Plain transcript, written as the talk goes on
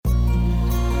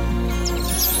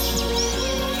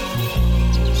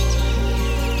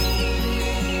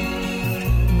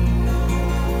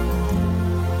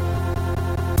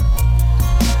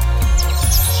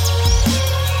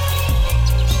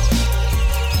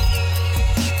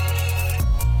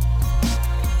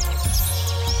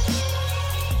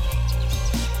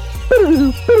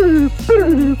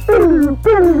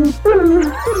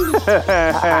All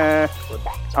right.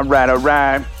 You're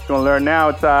going to learn now.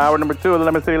 It's hour number 2 of the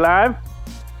Lemon City Live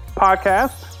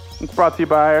podcast. It's brought to you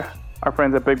by our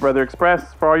friends at Big Brother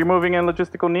Express. For all your moving and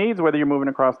logistical needs, whether you're moving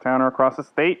across town or across the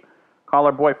state, call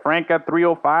our boy Frank at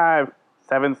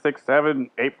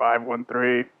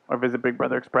 305-767-8513 or visit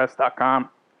BigBrotherExpress.com.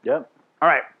 Yep. All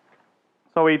right.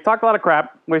 So we talked a lot of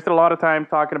crap, wasted a lot of time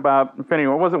talking about Infinity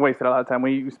War. It wasn't wasted a lot of time.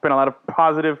 We spent a lot of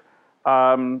positive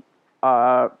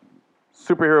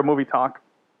superhero movie talk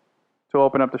to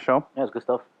open up the show. Yeah, it's good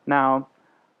stuff. Now,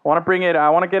 I want to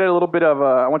get it a little bit of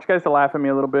I want you guys to laugh at me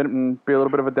a little bit and be a little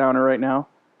bit of a downer right now.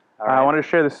 All right. I wanted to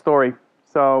share this story.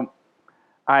 So,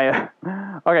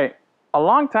 okay, a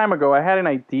long time ago, I had an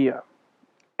idea.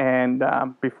 And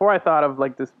before I thought of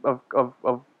like this, of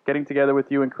getting together with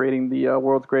you and creating the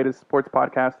world's greatest sports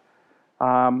podcast,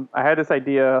 I had this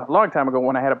idea a long time ago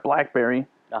when I had a BlackBerry,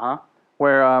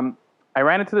 where I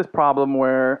ran into this problem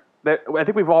where I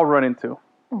think we've all run into,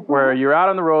 where you're out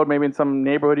on the road, maybe in some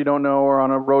neighborhood you don't know, or on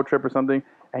a road trip or something,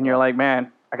 and you're like,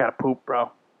 man, I gotta poop,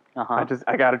 bro. I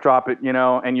gotta drop it,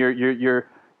 and you're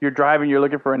driving, you're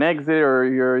looking for an exit,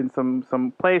 or you're in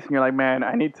some place, and you're like, man,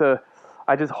 I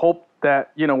just hope that,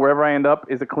 wherever I end up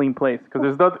is a clean place.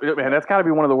 Because that's got to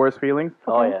be one of the worst feelings.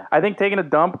 Oh, yeah. I think taking a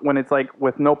dump when it's like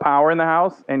with no power in the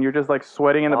house and you're just like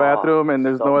sweating in the bathroom and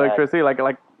there's no electricity, like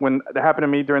when it happened to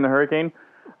me during the hurricane,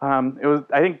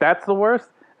 I think that's the worst.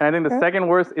 And I think the second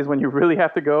worst is when you really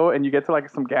have to go and you get to like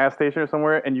some gas station or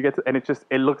somewhere and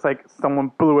it looks like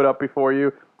someone blew it up before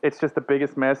you. It's just the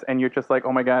biggest mess, and you're just like,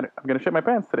 oh my God, I'm going to shit my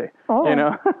pants today. Oh.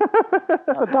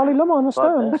 The Dalai Lama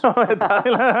understands.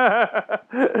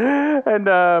 And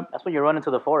that's when you run into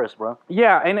the forest, bro.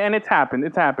 yeah, and it's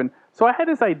happened. So I had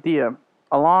this idea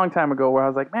a long time ago where I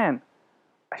was like, man,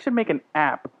 I should make an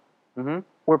app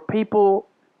where people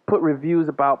put reviews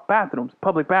about bathrooms,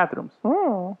 public bathrooms.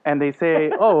 Oh. And they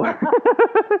say,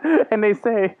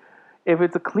 if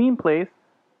it's a clean place,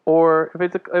 or if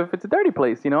it's a dirty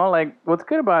place, like what's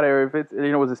good about it, or if it's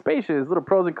was it spacious, little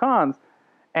pros and cons.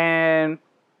 And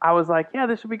I was like, yeah,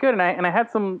 this should be good. And I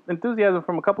had some enthusiasm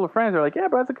from a couple of friends. They're like, yeah,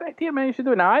 bro, that's a good idea, man. You should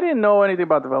do it. Now, I didn't know anything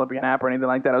about developing an app or anything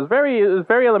like that. It was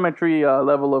very elementary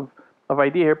level of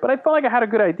idea here, but I felt like I had a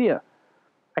good idea.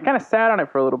 I kind of sat on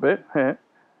it for a little bit,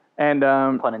 and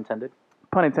Pun intended.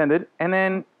 And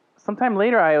then sometime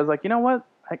later, I was like, you know what?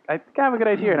 I think I have a good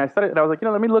idea. And I was like,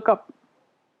 let me look up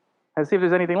and see if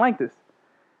there's anything like this.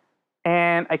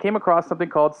 And I came across something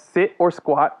called Sit or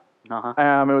Squat. It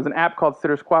was an app called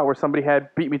Sit or Squat where somebody had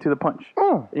beat me to the punch.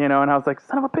 And I was like,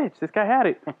 son of a bitch, this guy had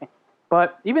it.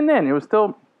 But even then, it was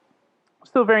still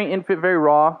very infant, very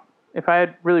raw. If I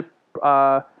had really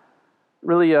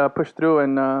pushed through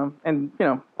and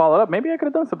followed up, maybe I could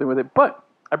have done something with it. But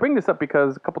I bring this up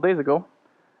because a couple days ago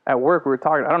at work, we were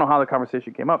talking. I don't know how the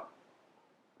conversation came up.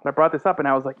 But I brought this up, and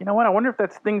I was like, you know what? I wonder if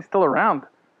that thing's still around.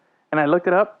 And I looked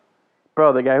it up.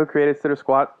 Bro, the guy who created Sit or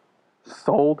Squat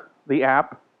sold the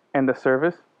app and the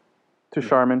service to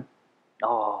Charmin.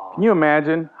 Oh. Can you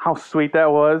imagine how sweet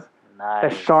that was? Nice.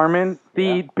 That Charmin,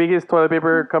 the biggest toilet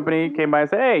paper company, came by and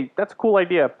said, hey, that's a cool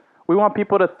idea. We want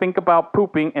people to think about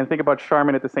pooping and think about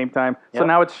Charmin at the same time. So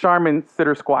now it's Charmin Sit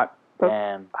or Squat.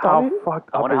 Damn. How fucked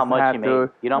up I wonder is how much that, he made.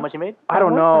 dude? You know how much he made? I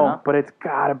don't know, but it's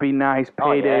gotta be nice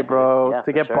payday, yeah, bro. dude. Yeah,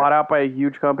 to get bought out by a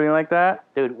huge company like that.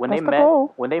 Dude, when That's they the met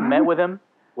goal. with him,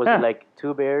 was it like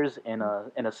two bears in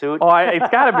a suit? Oh, it's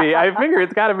gotta be. I figure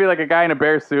it's gotta be like a guy in a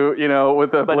bear suit,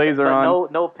 with a blazer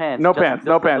on. No pants. No just pants.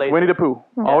 the blazer. Winnie the Pooh.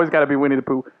 Always gotta be Winnie the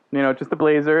Pooh. Just a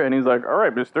blazer, and he's like, all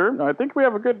right, mister, I think we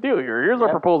have a good deal here. Here's our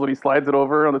proposal. He slides it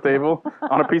over on the table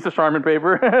on a piece of Charmin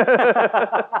paper.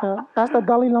 That's the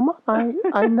Dalai Lama.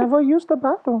 I never used the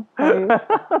bathroom.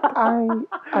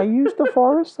 I used the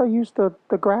forest. I used the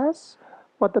grass.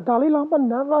 But the Dalai Lama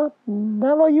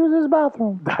never uses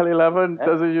bathroom. Dalai Lama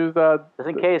doesn't use that. Just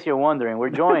in case you're wondering, we're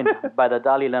joined by the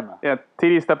Dalai Lama. Yeah,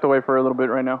 TD stepped away for a little bit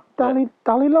right now. Dalai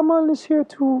Lama is here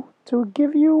to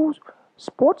give you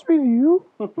sports review.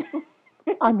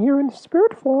 I'm here in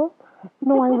spirit form.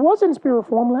 No, I was in spirit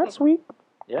form last week.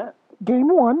 Yeah. Game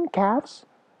 1, Cavs,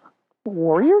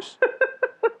 Warriors.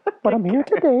 But I'm here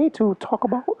today to talk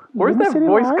about Where's Lemon that City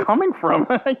voice Live. coming from?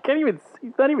 I can't even see.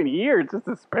 He's not even here. It's just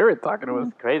a spirit talking to us.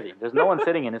 It's crazy. There's no one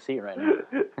sitting in his seat right now.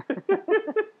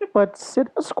 But sit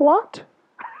or squat?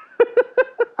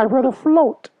 I'd rather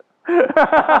float.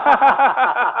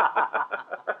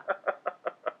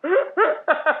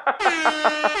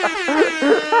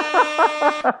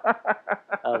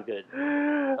 Oh, good.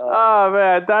 Oh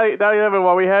man, Daddy Evan,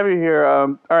 while we have you here,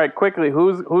 all right, quickly,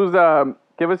 who's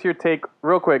give us your take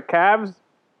real quick. Cavs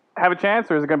have a chance,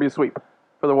 or is it going to be a sweep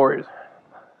for the Warriors?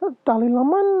 Dalai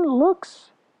Lama looks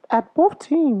at both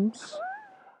teams,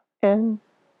 and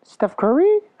Steph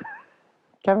Curry,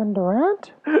 Kevin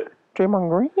Durant, Draymond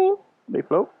Green, They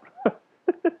float.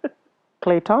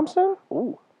 Klay Thompson,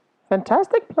 Ooh.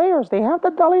 fantastic players. They have the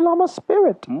Dalai Lama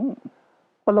spirit. Mm.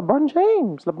 But LeBron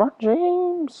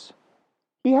James,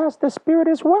 he has the spirit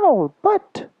as well,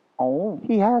 but Oh.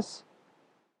 he has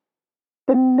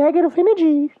the negative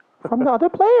energy from the other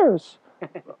players.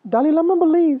 Dalai Lama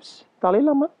believes, that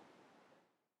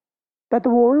the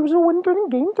Warriors will win during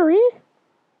Game 3.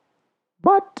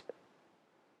 But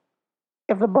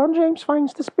if LeBron James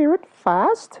finds the spirit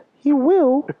fast, he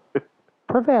will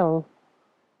prevail.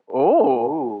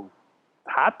 Oh. Ooh.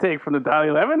 Hot take from the Dalai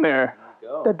Lama there.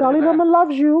 Go. The Dalai Lama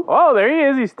loves you. Oh, there he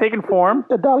is. He's taking form.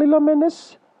 The Dalai Lama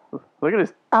is Look at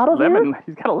his out of lemon. here.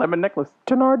 He's got a lemon necklace.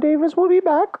 Jannar Davis will be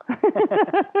back.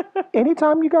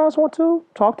 Anytime you guys want to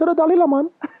talk to the Dalai Lama,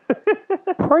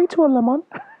 pray to a lemon,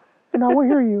 and I will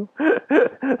hear you.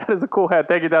 That is a cool hat.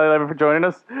 Thank you, Dalai Lama, for joining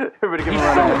us. Everybody give him a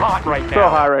round of applause. Hot right So now.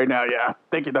 hot right now, yeah.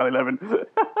 Thank you, Dalai Lama.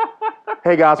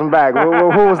 Hey guys, I'm back. Who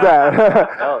was that?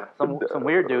 Oh, some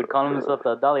weird dude calling himself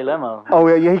the Dalai Lama. Oh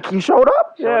yeah, he showed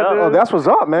up. Yeah, Oh, dude. that's what's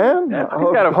up, man. Yeah. I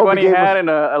He's got a hope he funny gave hat us- and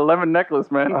a lemon necklace,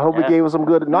 man. I hope he Yeah. gave us some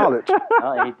good knowledge.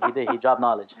 He did. He dropped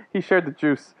knowledge. He shared the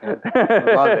juice.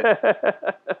 Love it.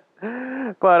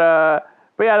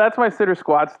 But yeah, that's my sitter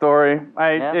squat story.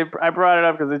 Yeah. I brought it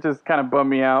up because it just kind of bummed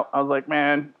me out. I was like,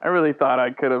 man, I really thought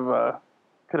I could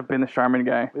have been the Charmin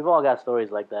guy. We've all got stories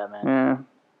like that, man. Yeah.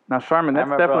 Now Charmin, that's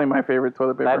remember, definitely my favorite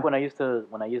toilet paper. Back when I used to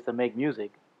make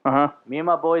music, Uh-huh. me and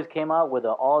my boys came out with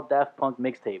an all Daft Punk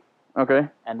mixtape, Okay.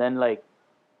 and then like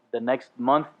the next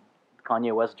month,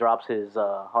 Kanye West drops his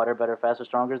Harder, Better, Faster,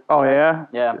 Stronger. Oh yeah.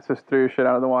 Yeah. It's just threw your shit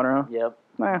out of the water, huh? Yep.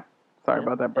 Nah. Sorry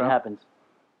about that, It bro. happens.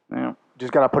 Yeah.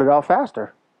 Just gotta put it out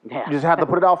faster. Yeah. You just have to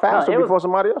put it out faster it was- before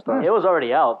somebody else does. It was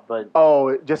already out, but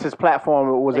Oh, just his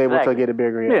platform was able to Exactly. get it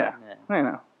bigger. Yeah. You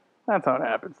know. That's how it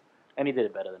happens. and he did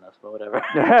it better than us, but whatever.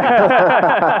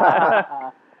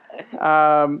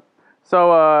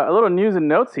 So a little news and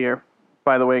notes here,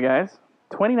 by the way, guys.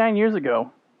 29 years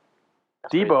ago,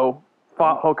 Debo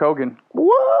fought Hulk Hogan.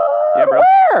 What? Yeah, bro.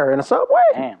 Where? In the subway?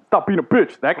 Damn. Stop being a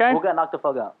bitch. That guy? Who got knocked the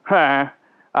fuck out? How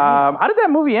did that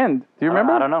movie end? Do you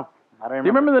remember? I don't know. I don't Do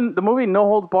you remember the movie No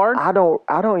Holds Barred? I don't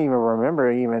even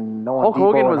remember even knowing Hulk Debo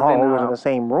Hogan and was Hulk in, Hogan was in the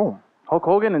same room. Hulk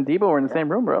Hogan and Debo were in the same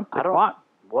room, bro. They I don't- fought.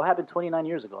 What happened 29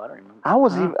 years ago? I don't remember. I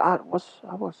was 6.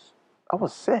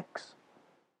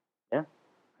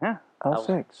 Yeah. I was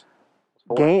 6.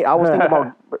 4. Game. I was thinking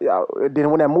about. Then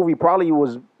when that movie probably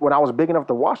was when I was big enough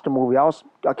to watch the movie. I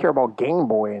care about Game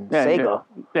Boy and Yeah, Sega.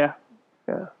 Yeah.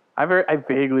 Yeah. I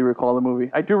vaguely recall the movie.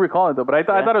 I do recall it though, but I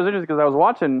thought it was interesting because I was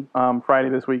watching Friday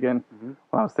this weekend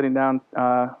while I was sitting down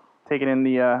taking in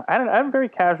the. I had a very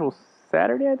casual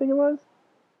Saturday, I think it was.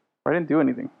 I didn't do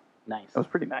anything. Nice. It was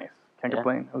pretty nice. Can't Yeah.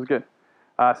 complain. It was good.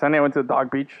 Sunday I went to the dog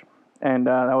beach, and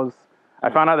that was. I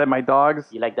found out that my dogs,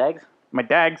 You like dags? my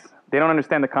dags, they don't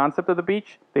understand the concept of the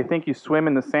beach. They think you swim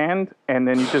in the sand and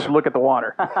then you just look at the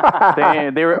water.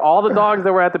 They were all the dogs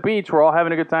that were at the beach were all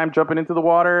having a good time jumping into the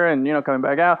water and coming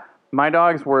back out. My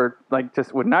dogs were like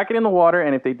just would not get in the water,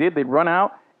 and if they did, they'd run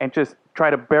out and just try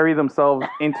to bury themselves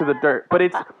into the dirt. But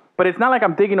it's not like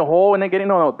I'm digging a hole and they get in.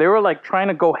 No. They were like trying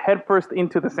to go headfirst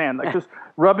into the sand, like just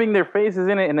rubbing their faces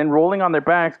in it and then rolling on their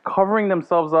backs, covering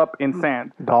themselves up in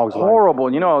sand. Dogs like- Horrible.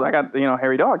 I got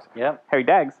hairy dogs. Yep. Hairy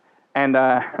Dags. And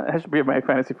that should be my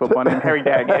fantasy football name, Harry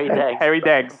Dag. Harry Dags. Harry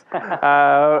Dags.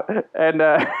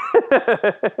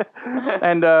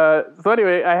 So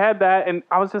anyway, I had that, and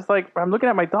I was just like, I'm looking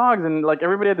at my dogs, and like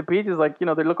everybody at the beach is like, they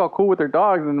look all cool with their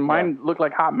dogs, and mine look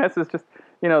like hot messes, just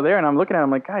there. And I'm looking at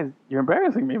them like, guys, you're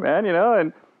embarrassing me,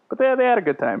 man, but they had a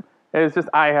good time. It was just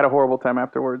I had a horrible time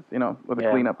afterwards, with the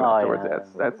Yeah. cleanup Oh, afterwards.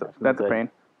 yeah. That's a good. pain.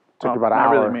 Took Oh, about an not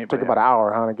hour. really me, but Took yeah. about an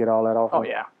hour, huh, to get all that off. Oh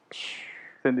yeah,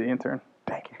 Cindy the intern.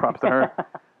 Thank you. Props to her.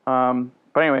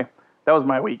 But anyway, that was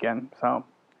my weekend. So,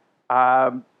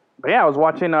 but yeah, I was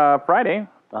watching Friday,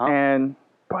 and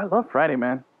boy, I love Friday,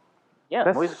 man. Yeah,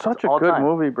 That's movies such a all good time.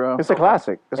 movie, bro. It's a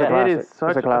classic. It's a Yeah. classic. It is such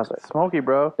it's a classic. smoky,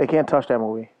 bro. They can't touch that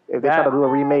movie. If they Yeah. try to do a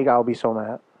remake, I'll be so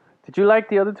mad. Did you like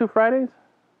the other two Fridays?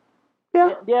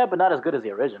 Yeah, but not as good as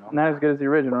the original. Not as good as the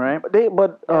original, right? But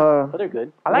But they're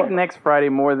good. I like Next Friday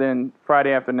more than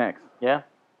Friday After Next. Yeah.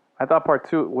 I thought part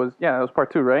two was, that was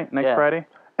part two, right? Next Yeah. Friday?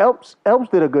 Epps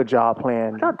did a good job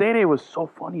playing. I thought Day Day was so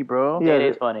funny, bro. Yeah, It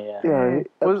is funny, yeah. Yeah,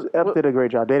 Epps did a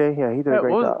great job. Did he? Yeah, he did a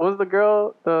great what job. was the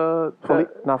girl?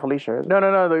 Not Felicia. Is it? No.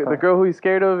 The girl who he's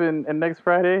scared of in Next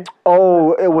Friday.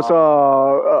 Oh, it was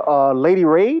Lady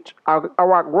Rage. I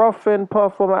rock rough and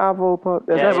puff for my apple puff.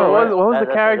 Yeah, That's yeah, her, What right? was the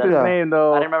That's- character's yeah. name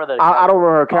though? I didn't remember that. I don't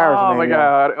remember her character's Oh name. my yeah.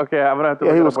 god. Okay, I'm gonna have to.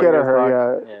 Yeah, look he it was up while scared you of guys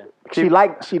her. talk. Yeah. Yeah. She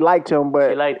liked him,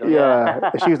 but She liked him, yeah,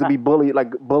 yeah. she used to be bully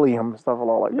him and stuff a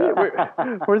lot like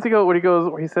that. Where does he go? When he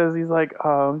goes, he says he's like,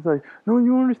 no,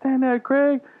 you understand that,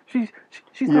 Craig? She's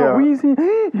Yeah. not wheezing.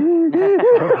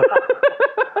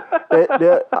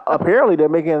 Apparently, they're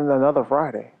making another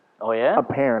Friday. Oh, yeah?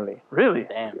 Apparently, Really?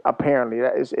 Damn.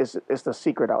 that it's the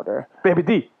secret out there. Baby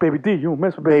D, you don't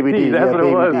mess with Baby, Baby D, That's yeah, what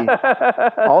it Baby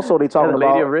was. Also, they Yeah, talking the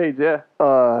Lady of about. Rage, yeah.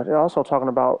 They're also talking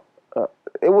about.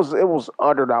 It was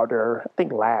uttered out there. I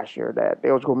think last year that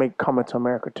they was gonna make Coming to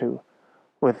America too,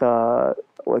 with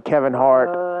Kevin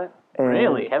Hart. And,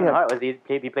 Really? Kevin yeah, Hart,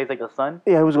 he plays like the son?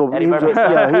 Yeah, he was gonna. Eddie He was Murphy's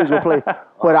gonna, yeah, he was gonna play.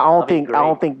 But I that'd be don't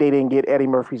great. think they didn't get Eddie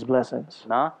Murphy's blessings.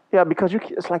 No? Yeah, because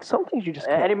it's like some things you just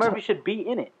can't. Eddie Murphy should be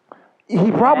in it. He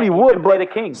probably he would, should play but the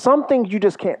king. some things you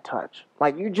just can't touch.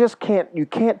 Like you just can't. You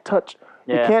can't touch.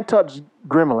 You Yeah. can't touch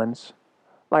Gremlins.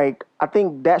 Like I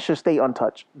think that should stay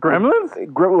untouched. Gremlins?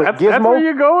 Gizmo. That's where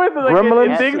you go with? Like,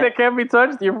 Gremlins? things that can't be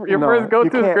touched? Your No, first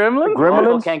go-to you is can't. Gremlins? Gremlins?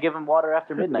 Also can't give him water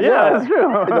after midnight. Yeah, that's true.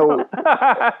 You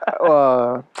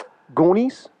know,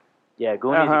 Goonies. Yeah,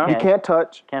 Goonies, Uh-huh. You can't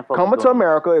touch. Can't fuck Coming with to Goonies.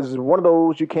 America is one of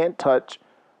those you can't touch.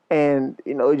 And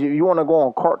you know, you want to go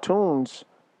on cartoons.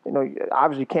 You know,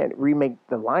 obviously you can't remake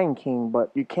The Lion King,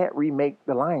 but you can't remake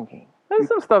The Lion King. There's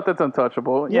some stuff that's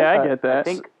untouchable. Yeah, Yeah, I get that. I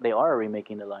think they are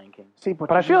remaking The Lion King. See, but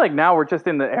I feel like now we're just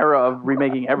in the era of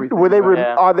remaking everything. Were they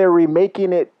Yeah. are they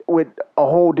remaking it with a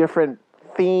whole different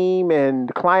theme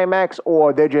and climax,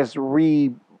 or they're just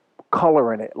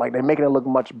recoloring it? Like they're making it look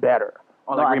much better.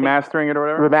 Or No, like I think- remastering it or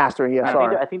whatever? Remastering, yeah.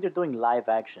 Sorry. I think they're doing live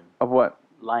action Of what?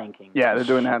 Lion King. Yeah, they're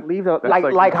doing that. Leave the,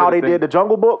 That's like how they considered did the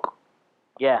Jungle Book.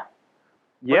 Yeah.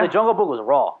 Yeah. But the Jungle Book was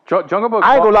raw. Jungle Book.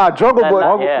 I ain't gonna lie, Jungle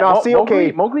Book. yeah. Now see,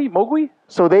 okay, Mowgli?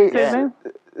 so they, Say his name?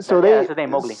 so That's his name,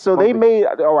 Mowgli. so they made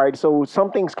all right. So some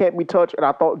things can't be touched, and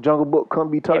I thought Jungle Book couldn't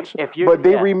be touched. if you- but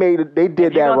they yeah. remade it. They did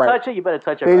If you that don't right. touch it, you better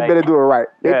touch it They right. better do it right.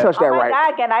 They Yeah. touched that right.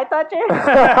 God, can I touch it?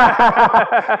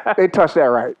 They touched that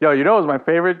right. Yo, you know what was my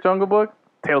favorite Jungle Book?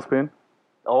 Tailspin.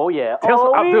 Oh, yeah.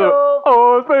 Tailspin. I'm doing yo.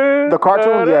 Oh, spin. The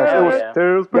cartoon, yes, it was. Yeah.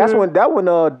 Tailspin. That's when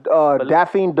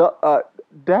Daffy Duck,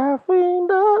 Daffy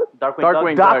Duck,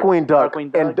 Darkwing Duck. Darkwing Duck,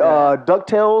 Darkwing and Duck,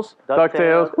 DuckTales.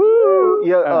 DuckTales. Woo.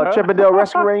 Yeah, Chippendale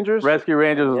Rescue Rangers. Rescue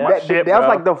Rangers was my that, shit, that was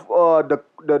bro. like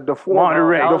the four.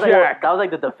 Monterey That was, Jack. that was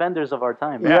like the defenders of our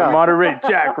time. Yeah, Yeah. Monterey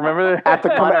Jack. Remember that?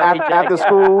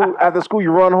 After school,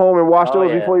 you run home and watch Oh,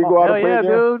 those yeah. before you go out Hell and play yeah,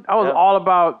 again. dude. I was Yeah. all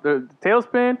about the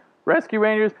Tailspin, Rescue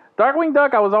Rangers. Darkwing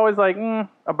Duck, I was always like,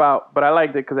 about, but I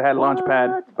liked it because it had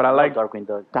Launchpad. But I liked, Darkwing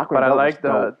Duck. but I liked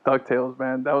DuckTales,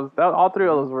 man. That was all three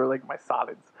of those were like my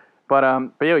solids. But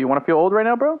yo, you want to feel old right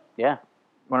now, bro? Yeah.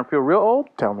 You want to feel real old?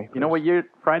 Tell me. You know what year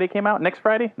Friday came out? Next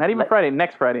Friday? Not even Like- Friday.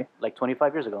 Next Friday. Like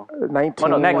 25 years ago.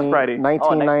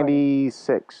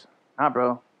 1996, Nah,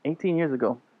 bro. 18 years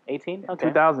ago. 18? Okay.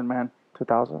 2000, man.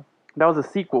 2000. That was a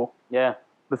sequel. Yeah.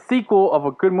 The sequel of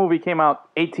a good movie came out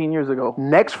 18 years ago.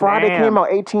 Next Friday Damn. came out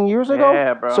 18 years ago.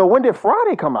 Yeah, bro. So when did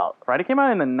Friday come out? Friday came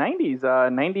out in the 90s,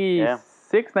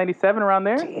 96, 97, around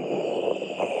there. I'm telling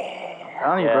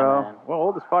you, Yeah, bro. man. We're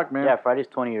old as fuck, man. Yeah, Friday's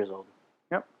 20 years old.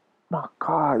 My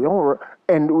God, you don't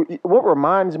and what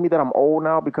reminds me that I'm old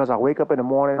now because I wake up in the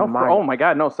morning. No, and oh my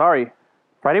God, no, sorry.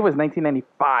 Friday was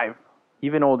 1995.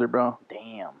 Even older, bro.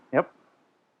 Damn. Yep.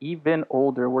 Even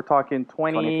older. We're talking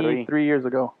 23 years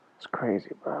ago. it's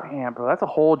crazy, bro. Damn, bro. That's a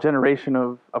whole generation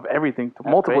of everything.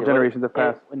 Multiple Crazy. generations have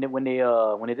Yeah, passed. when they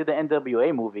did the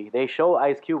NWA movie, they show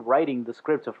Ice Cube writing the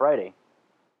script to Friday.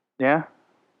 Yeah?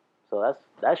 So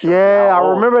that shows you Yeah, how I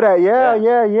old- remember that. Yeah. Shows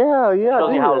you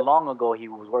how dude. long ago he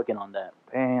was working on that.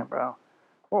 Damn, bro.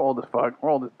 We're old as fuck. We're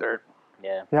old as dirt.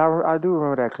 Yeah. Yeah, I do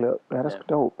remember that clip. Man, that's Yeah.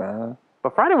 dope, man.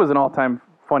 But Friday was an all-time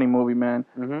funny movie, man.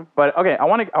 Mm-hmm. But okay, I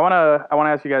want to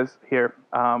ask you guys here,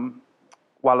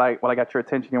 while I got your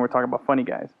attention and we're talking about funny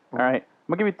guys. All right, I'm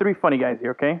gonna give you 3 funny guys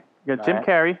here. Okay, you got Jim All right.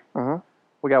 Carrey, Mhm.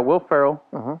 we got Will Ferrell,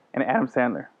 Mhm. and Adam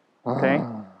Sandler. Okay,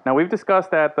 now we've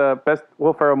discussed that the best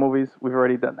Will Ferrell movies, we've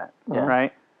already done that. Yeah.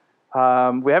 Right?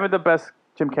 We haven't the best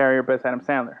Jim Carrey or best Adam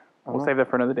Sandler. We'll save that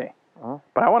for another day.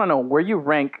 But I want to know where you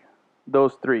rank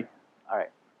those 3. All right.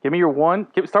 Give me your one.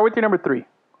 Start with your number 3.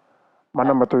 My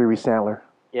number 3 was Sandler.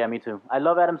 Yeah, me too. I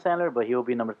love Adam Sandler, but he'll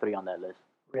be number 3 on that list.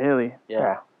 Really?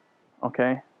 Yeah.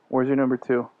 Okay. Where's your number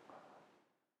 2?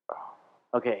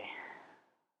 Okay.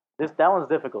 That one's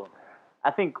difficult.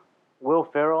 I think Will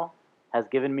Ferrell has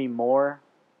given me more,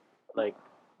 like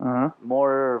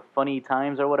more funny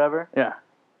times or whatever. Yeah.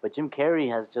 But Jim Carrey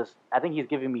has just. I think he's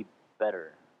giving me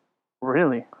better.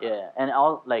 Really? Yeah, and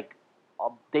all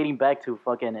dating back to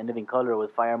fucking In Living Color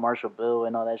with Fire Marshal Bill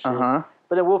and all that shit.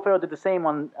 But then Will Ferrell did the same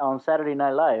on Saturday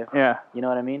Night Live. Yeah. You know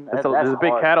what I mean? There's That's a big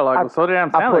hard. catalog. So did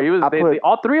Adam Sandler.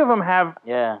 All three of them have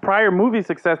Yeah. prior movie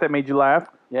success that made you laugh.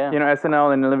 Yeah. You know,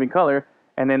 SNL and In Living Color,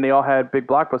 and then they all had big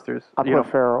blockbusters. I put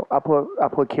Ferrell. I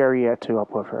put Carrie at 2. I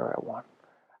put Ferrell at 1.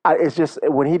 It's just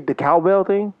when the cowbell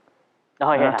thing.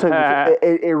 Oh yeah.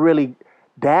 It really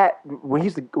when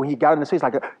he got in the stage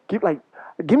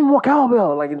give me more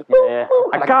cowbell Yeah.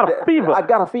 I got a fever. I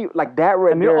got a fever like that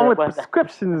right And the there. only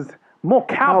prescription is more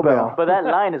cowbell. But that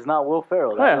line is not Will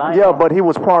Ferrell. That line Yeah, but he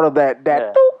was part of that.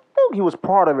 Yeah. He was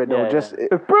part of it though. Yeah, Just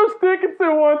If Bruce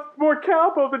Dickinson wants more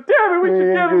cowbell, then damn it, we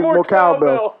should Yeah, give him more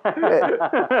cowbell.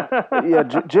 yeah,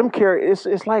 Jim Carrey.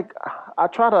 It's like I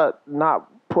try to not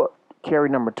put Carrey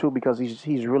number 2 because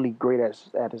he's really great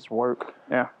at his work.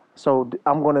 Yeah. So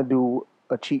I'm gonna do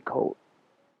a cheat code.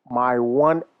 My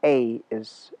 1A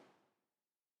is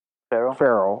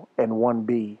Ferrell and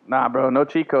 1B. Nah, bro, no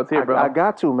cheat codes here, bro. I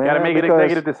got to, man. Gotta make an because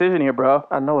executive decision here, bro.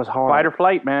 I know it's hard. Fight or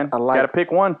flight, man. Gotta pick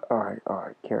one. All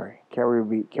right. Carrie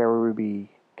will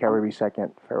be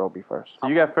second. Ferrell will be first. So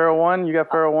you got Ferrell 1, you got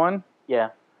Ferrell 1? Yeah.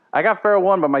 I got Ferrell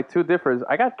 1, but my 2 differs.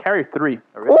 I got Carrie 3.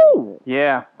 Really? Ooh.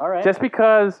 Yeah. All right. Just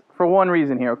because, for one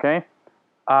reason here, okay?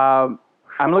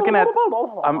 I'm looking at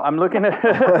I'm looking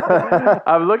at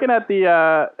I'm looking at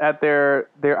their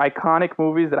iconic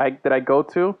movies that I go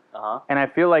to, and I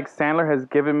feel like Sandler has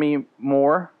given me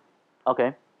more.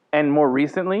 Okay. And more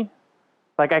recently,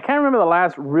 like I can't remember the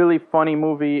last really funny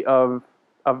movie of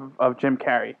Jim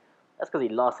Carrey. That's because he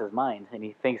lost his mind and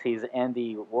he thinks he's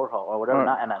Andy Warhol or whatever.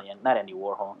 Not Andy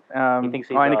Warhol. He thinks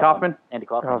he's Andy Kaufman. Andy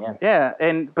Kaufman. Yeah,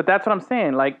 but that's what I'm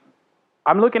saying. Like,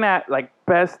 I'm looking at like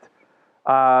best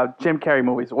Jim Carrey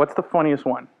movies. What's the funniest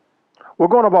one? We're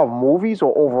going about movies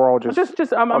or overall just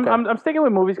I'm sticking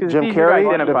with movies because Jim it's easier to Carrey.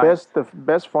 identify. The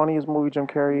best funniest movie Jim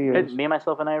Carrey is. Me,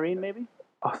 Myself, and Irene, maybe.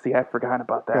 Oh, see, I forgot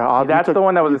about that. Yeah, See, that's the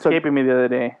one that was escaping me the other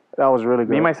day. That was really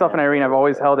good. Me, Myself, and Irene, I've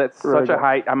always held at such a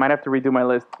height. I might have to redo my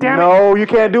list. Damn it. No, you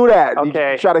can't do that.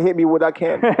 Okay. You try to hit me with I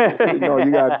can't. No, you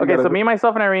got. Okay, so Me,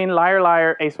 Myself, and Irene, Liar,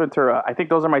 Liar, Ace Ventura. I think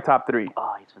those are my top 3.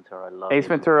 Oh, Ace Ventura, I love Ace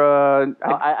Ventura.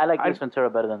 I like Ace Ventura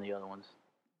better than the other ones.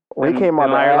 When he came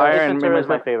out, Liar, Liar, Ace and Ventura is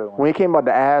my Remember- favorite one. when he came out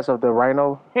the ass of the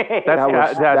rhino, That's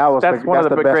that's one of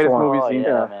the best greatest one. movies Oh, seen.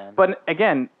 yeah, man. But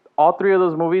again, all 3 of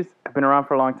those movies have been around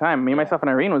for a long time. Me, Myself, and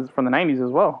Irene was from the 90s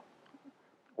as well.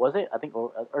 Was it? I think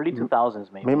early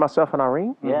 2000s maybe. Me, Myself, and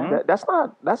Irene. Yeah. That's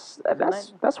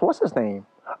what's his name?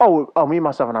 Oh, Me,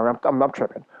 Myself, and Irene. I'm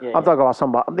tripping. Yeah, I'm talking about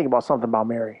something. I'm thinking about something about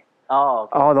Mary. Oh,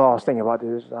 okay. Oh no, I was thinking about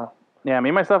this. Yeah,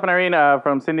 Me, Myself, and Irene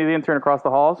from Cindy the Intern Across the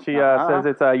Hall. She says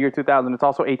it's year 2000. It's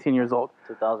also 18 years old.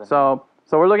 2000. So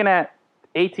we're looking at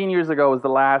 18 years ago was the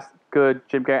last good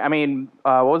Jim Carrey. I mean,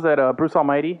 what was that? Bruce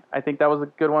Almighty. I think that was a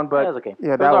good one, but yeah, that's okay.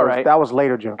 Yeah, was all right. that was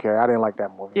later Jim Carrey. I didn't like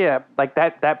that movie. yeah, like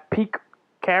that peak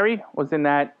Carrey was in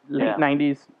that late Yeah.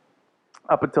 90s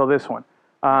up until this one.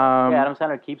 Yeah, Adam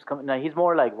Sandler keeps coming. No, he's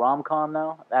more like rom-com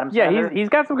now. Adam Yeah, Sandler. he's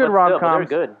got some good But still, rom-coms.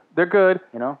 They're good. They're good.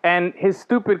 You know? And his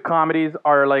stupid comedies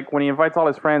are like when he invites all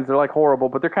his friends, they're like horrible,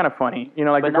 but they're kind of funny. You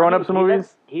know, like But the now grown-ups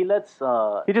movies. He lets.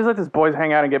 He just lets his boys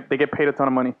hang out and they get paid a ton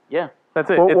of money. Yeah. That's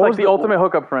it. What It's was like the the- ultimate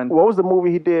hookup friend. What was the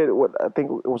movie he did? What I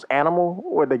think it was Animal,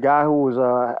 with the guy who was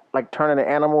like turning an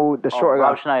animal. The short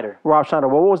Rob guy. Schneider. Rob Schneider.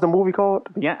 What was the movie called?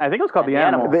 Yeah, I think it was called The The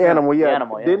Animal. Animal. The Animal. Yeah. The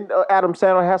Animal, yeah. Didn't Adam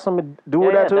Sandler have something to do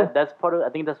with Yeah, that too? that's part of. I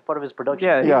think that's part of his production.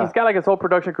 Yeah, Yeah. he's got like his whole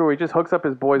production crew. He just hooks up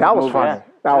his boys. That with was movies. funny.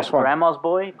 That was funny. Grandma's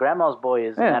Boy. Grandma's Boy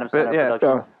is an Yeah, Adam but- Sandler yeah. production.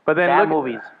 Yeah. But then That look,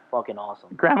 movie's fucking awesome.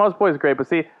 Grandma's Boy is great, but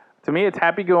see, to me, it's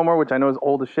Happy Gilmore, which I know is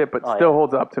old as shit, but Oh, still yeah.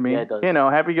 holds up to me. Yeah, it does. You know,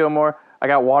 Happy Gilmore. I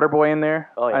got Waterboy in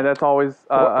there. Oh, yeah. That's always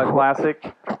a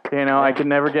classic. You know, I can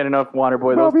never get enough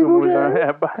Waterboy. Those two movies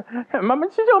are. Mama,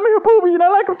 she showed me her boobies, and I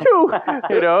like them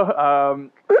too. You know,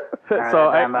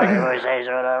 so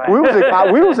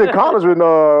we was in college when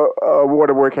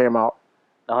Waterboy came out.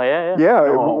 Oh yeah, yeah.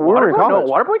 Yeah, No, we were in college.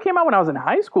 No, Waterboy came out when I was in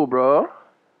high school, bro.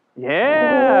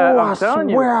 Yeah, Oh, I'm I telling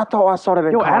you. swear I thought I saw that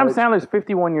in Yo, college. Adam Sandler's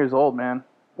 51 years old, man.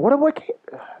 Waterboy came.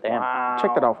 Damn.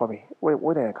 Check that out for me.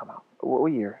 Where did it come out?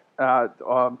 What year? I'll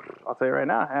tell you right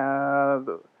now.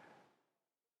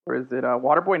 Where is it?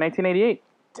 Waterboy, 1988.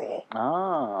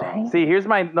 Oh. See, here's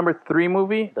my number 3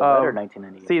 movie. The better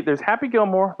 1998. See, there's Happy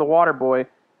Gilmore, The Waterboy.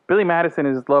 Billy Madison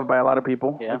is loved by a lot of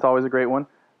people. Yeah. It's always a great one.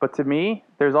 But to me,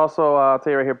 there's also, I'll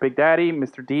tell you right here, Big Daddy,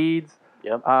 Mr. Deeds.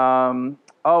 Yep.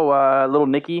 Little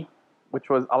Nicky. which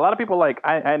was a lot of people like.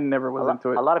 I never was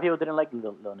into it. A lot of people didn't like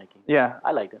Little Nicky. Yeah,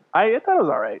 I liked it. I thought it was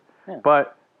all right,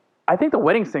 but I think The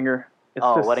Wedding Singer is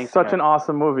just such an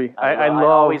awesome movie. I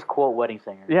always quote Wedding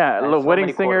Singer. Yeah, The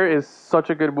Wedding Singer is such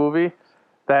a good movie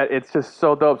that it's just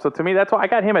so dope. So to me, that's why I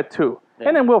got him at 2. Yeah.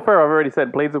 And then Will Ferrell, I've already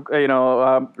said Blades of,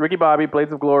 Ricky Bobby,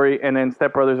 Blades of Glory, and then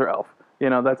Step Brothers or Elf.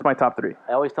 That's my top 3.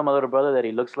 I always tell my little brother that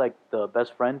he looks like the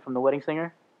best friend from The Wedding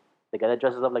Singer. The guy that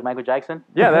dresses up like Michael Jackson.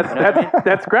 Yeah,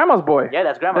 that's Grandma's boy. Yeah,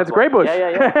 that's Grandma's boy. Grey Bush.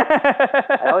 Yeah.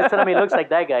 I always tell him he looks like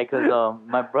that guy because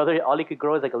my brother, all he could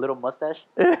grow is like a little mustache,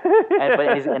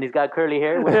 and he's got curly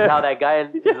hair, which is how that guy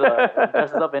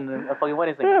dresses up in a fucking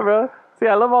Wedding Singer. Yeah, bro. See,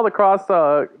 I love all the cross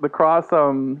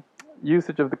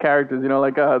usage of the characters.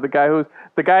 Like the guy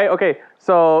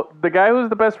who's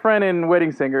the best friend in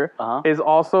Wedding Singer is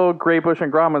also Grey Bush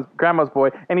and Grandma's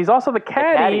boy, and he's also the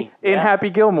caddy in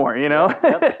Happy Gilmore.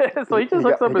 Yep. So he just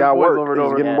looks up his boys over and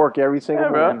over. He's getting work every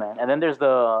single day. Yeah, man. And then there's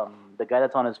the guy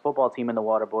that's on his football team in The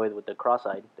Waterboy with the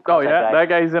cross-eyed. That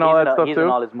guy's in all that stuff too. He's in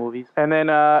all his movies. And then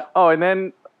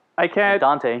I can't.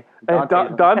 Dante,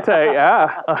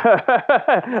 yeah.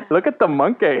 Look at the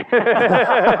monkey.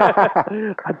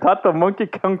 I taught the monkey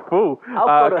kung fu,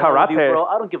 karate. Bro.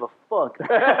 I don't give a fuck.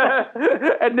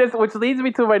 And which leads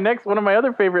me to one of my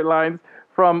other favorite lines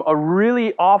from a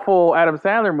really awful Adam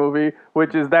Sandler movie,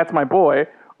 which is "That's My Boy,"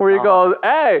 where he goes,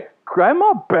 "Hey,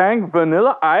 Grandma banged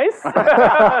Vanilla Ice."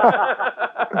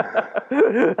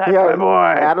 That's my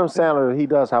boy. Adam Sandler, he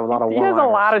does have a lot of. He has a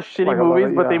lot of shitty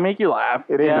movies, but they make you laugh.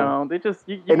 They just.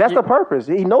 And that's the purpose.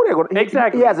 He know they're going.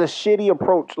 Exactly. He has a shitty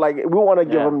approach. Like we want to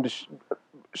give him the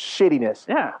shittiness.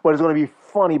 Yeah. But it's going to be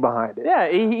funny behind it. Yeah.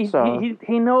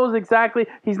 He knows exactly.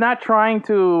 He's not trying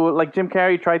to, like Jim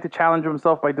Carrey tried to challenge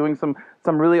himself by doing some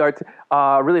really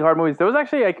really hard movies. There was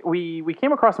actually we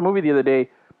came across a movie the other day.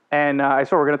 And I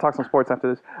swear we're going to talk some sports after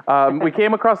this. We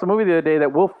came across a movie the other day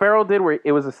that Will Ferrell did where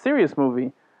it was a serious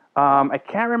movie. I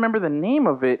can't remember the name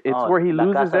of it. It's where he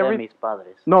loses everything.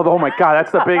 No, oh my God,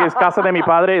 that's the biggest. Casa de mi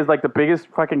Padre is like the biggest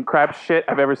fucking crap shit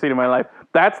I've ever seen in my life.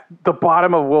 That's the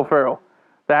bottom of Will Ferrell.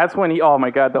 That's when oh my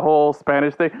God, the whole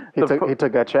Spanish thing. He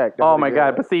took that check. Oh my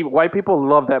God, but see, white people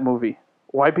love that movie.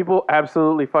 White people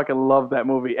absolutely fucking love that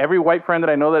movie. Every white friend that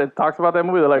I know that talks about that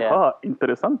movie, they're like, oh,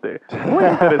 interesante. Muy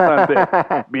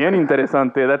interesante. Bien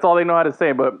interesante. That's all they know how to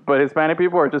say. But Hispanic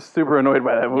people are just super annoyed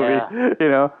by that movie,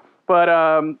 But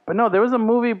no, there was a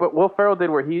movie but Will Ferrell did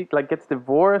where he like gets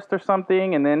divorced or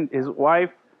something, and then his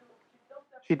wife,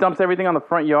 she dumps everything on the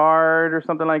front yard or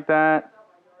something like that.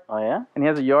 Oh, yeah? And he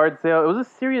has a yard sale. It was a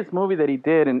serious movie that he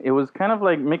did, and it was kind of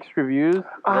like mixed reviews.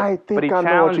 I think I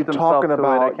know what you're talking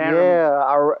about.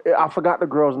 I forgot the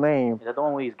girl's name. Is that the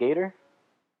one with his gator?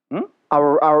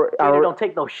 Gator don't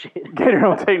take no shit. Gator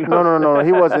don't take no No.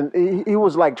 He wasn't. He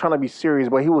was like trying to be serious,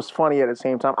 but he was funny at the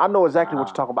same time. I know exactly what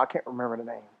you're talking about. I can't remember the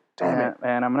name. Damn it.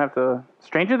 And I'm going to have to...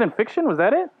 Stranger Than Fiction, was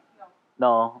that it?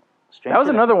 No. That was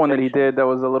another one that he did that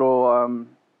was a little...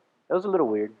 It was a little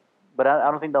weird. But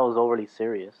I don't think that was overly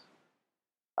serious.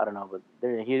 I don't know, but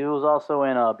he was also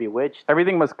in Bewitched.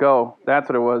 Everything Must Go. That's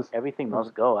what it was. Everything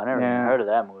Must Go. I never even heard of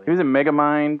that movie. He was in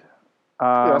Megamind.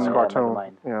 That's a cartoon.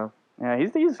 Megamind. Yeah,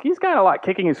 he's got a lot.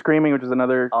 Kicking and Screaming, which is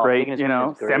another great,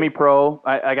 semi-pro.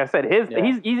 Like I said,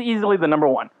 he's easily the number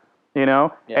one.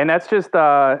 And that's just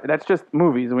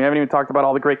movies, and we haven't even talked about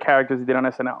all the great characters he did on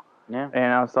SNL.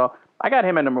 Yeah. So I got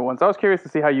him at number one. So I was curious to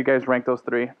see how you guys rank those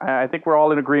three. I think we're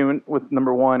all in agreement with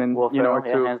number one, and our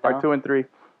two and three.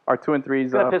 Our 2 and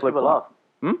 3s piss people off.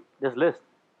 This list.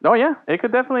 Oh yeah, it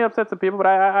could definitely upset some people, but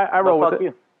I roll with it.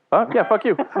 You. Yeah, fuck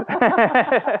you.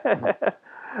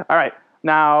 All right,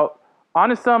 now on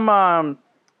to some.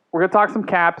 We're gonna talk some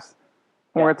Caps.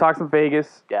 We're gonna talk some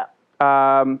Vegas. Yeah.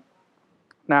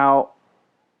 Now,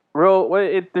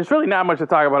 there's really not much to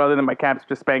talk about other than my Caps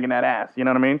just spanking that ass. You know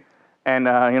what I mean? And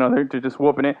they're just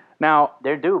whooping it. Now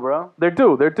they're due, bro. They're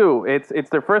due. It's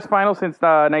their first final since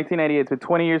 1998. It's been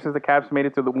 20 years since the Caps made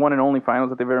it to the one and only finals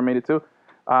that they've ever made it to.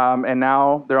 And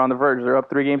now they're on the verge. They're up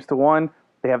 3-1.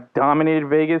 They have dominated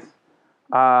Vegas.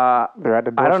 They're at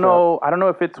the doorstep. I don't know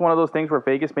if it's one of those things where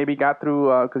Vegas maybe got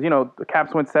through because the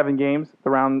Caps went 7 games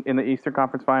around in the Eastern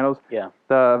Conference Finals. Yeah.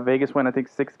 The Vegas went I think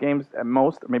 6 games at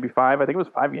most, maybe 5. I think it was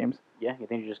 5 games. Yeah, you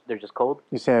think they're just cold?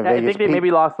 You saying Vegas? I think they maybe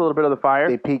lost a little bit of the fire.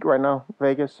 They peak right now,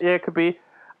 Vegas. Yeah, it could be.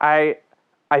 I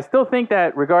still think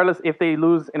that regardless if they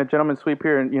lose in a gentleman's sweep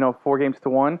here and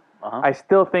 4-1, I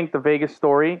still think the Vegas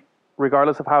story,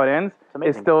 regardless of how it ends,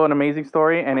 is still an amazing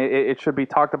story, and it should be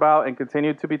talked about and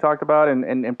continue to be talked about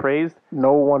and praised.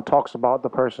 No one talks about the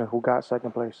person who got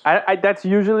second place. That's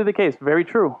usually the case. Very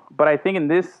true. But I think in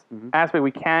this aspect, we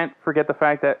can't forget the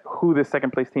fact that who this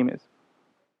second place team is.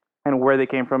 and where they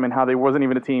came from and how they wasn't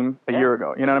even a team a year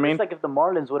ago. You know what I mean? It's like if the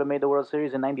Marlins would have made the World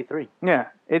Series in '93. Yeah,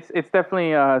 it's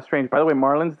definitely strange. By the way,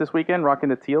 Marlins this weekend rocking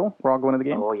the teal. We're all going to the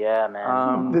game. Oh yeah,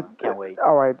 man. Can't wait.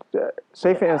 All right.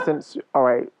 Say for instance, all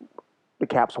right, the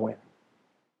Caps win.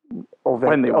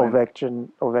 When they win.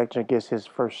 Ovechkin gets his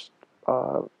first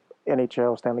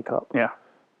NHL Stanley Cup. Yeah.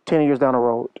 10 years down the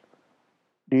road,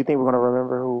 do you think we're going to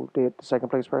remember who the second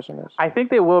place person is? I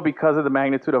think they will because of the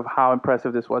magnitude of how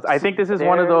impressive this was. I think this is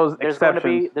one of those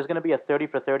exceptions. There's going to be a 30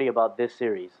 for 30 about this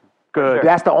series. Good.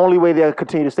 That's the only way they'll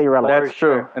continue to stay relevant. That's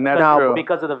true, and that's Now, true.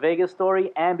 Because of the Vegas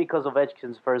story and because of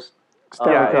Ovechkin's first.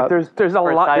 Stanley Yeah, Cup. there's a First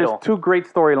lot. title. There's two great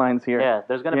storylines here. Yeah,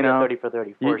 there's going to You be know, a 30 for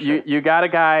 30 for sure. You got a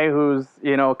guy who's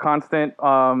constant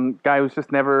guy who's just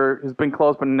who's been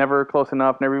close but never close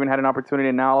enough, never even had an opportunity,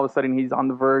 and now all of a sudden he's on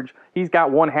the verge. He's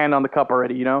got one hand on the cup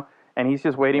already, and he's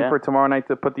just waiting for tomorrow night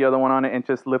to put the other one on it and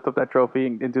just lift up that trophy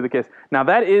and do the kiss. Now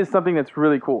that is something that's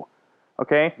really cool.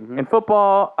 Okay, in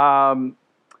football.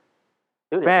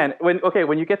 Dude, Man,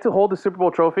 when you get to hold the Super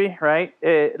Bowl trophy, right?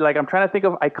 I'm trying to think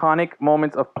of iconic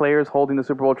moments of players holding the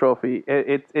Super Bowl trophy.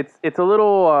 It's a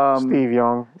little. Steve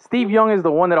Young Steve Young is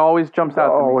the one that always jumps out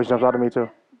to me. always jumps out to me too.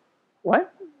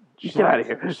 What? Get out of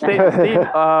here.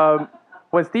 Steve,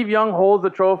 when Steve Young holds the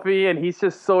trophy and he's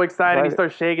just so excited, he Right.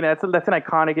 starts shaking. That's an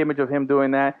iconic image of him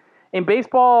doing that. In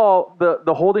baseball,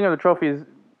 the holding of the trophy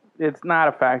it's not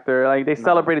a factor. Like they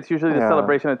celebrate, it's usually the Yeah.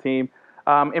 celebration of the team.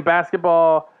 In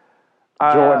basketball.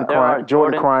 Jordan there are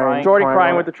crying. Jordy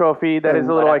crying with the trophy. That is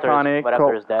a little iconic. Right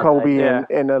after his dad Kobe died.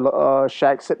 and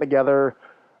Shaq sitting together.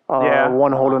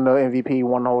 One holding the MVP,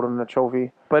 one holding the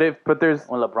trophy. But there's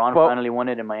When LeBron Well- finally won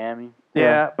it in Miami.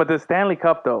 yeah, but the Stanley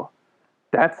Cup though,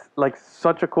 that's like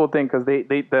such a cool thing because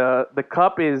the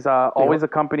cup is always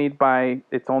accompanied by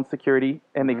its own security,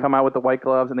 and they come out with the white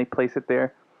gloves and they place it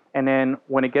there, and then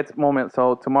when it gets moment,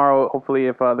 so tomorrow hopefully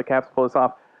if the Caps pull this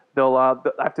off, they'll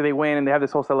after they win and they have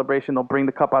this whole celebration, they'll bring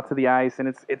the cup out to the ice, and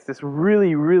it's this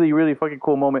really really really fucking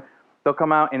cool moment. They'll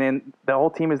come out and then the whole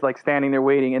team is like standing there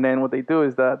waiting, and then what they do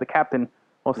is the captain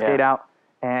will skate out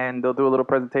and they'll do a little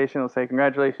presentation. They'll say,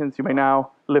 "Congratulations, you may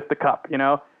now lift the cup." And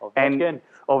Ovechkin.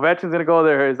 Ovechkin's gonna go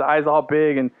there. His eyes all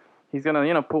big, and he's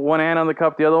gonna put one hand on the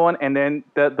cup, the other one, and then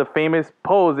the famous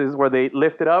pose is where they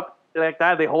lift it up like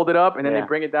that. They hold it up, and then they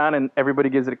bring it down, and everybody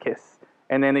gives it a kiss.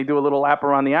 And then they do a little lap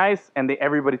around the ice, and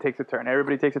everybody takes a turn.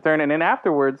 Everybody takes a turn, and then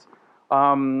afterwards,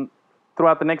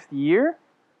 throughout the next year,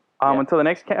 until the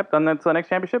next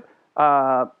championship,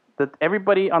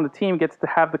 everybody on the team gets to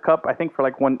have the cup. I think for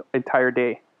like one entire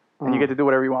day, and you get to do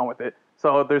whatever you want with it.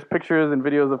 So there's pictures and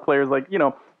videos of players like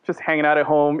just hanging out at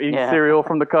home eating cereal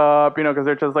from the cup, because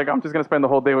they're just like, I'm just gonna spend the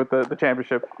whole day with the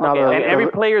championship. And every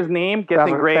player's name gets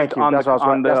engraved on the That's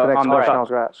the next question I was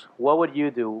gonna ask. What would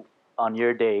you do on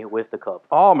your day with the cup?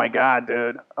 Oh my God,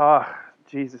 dude. Oh,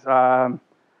 Jesus.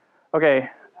 Okay.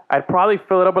 I'd probably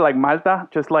fill it up with like Malta,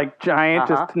 just like giant,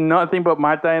 just nothing but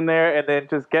Malta in there, and then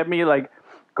just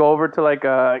go over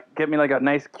to get me like a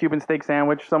nice Cuban steak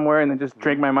sandwich somewhere, and then just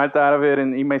drink my Malta out of it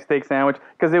and eat my steak sandwich,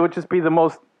 because it would just be the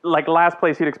most last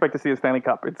place you'd expect to see a Stanley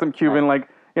Cup. It's some Cuban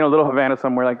little Havana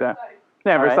somewhere like that.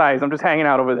 Yeah, Versailles. I'm just hanging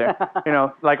out over there,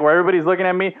 where everybody's looking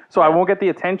at me, so I won't get the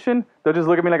attention. They'll just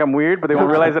look at me like I'm weird, but they won't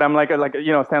realize that I'm like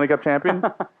a Stanley Cup champion.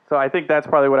 So I think that's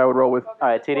probably what I would roll with. All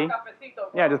right, TD.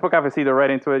 Yeah, just put cafecito right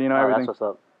into it. Oh, Everything. that's what's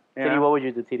up. Yeah. TD, what would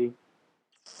you do, TD?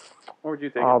 What would you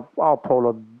take? I'll pull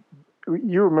a.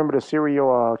 You remember the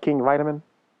cereal King Vitamin?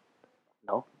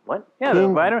 No. What? Yeah, the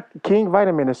vitamin. King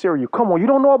Vitamin, the cereal. Come on, you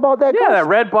don't know about that? Yeah, Gus? that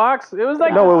red box. It was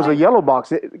like No, it was a yellow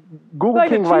box. Google like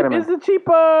King cheap, Vitamin. It's the cheap.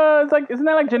 It's like isn't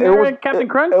that like generic Captain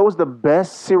Crunch? It was the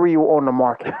best cereal on the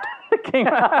market. King,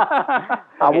 I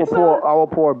will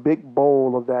pour a big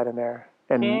bowl of that in there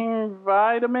and King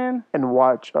Vitamin.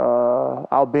 watch.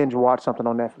 I'll binge watch something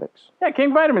on Netflix. Yeah,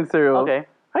 King Vitamin cereal. Okay.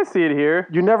 I see it here.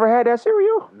 You never had that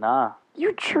cereal? Nah.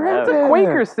 You tripped.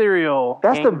 Quaker cereal.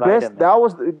 That's King the best. Vitamin. That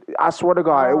was. I swear to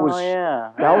God, it was. Oh,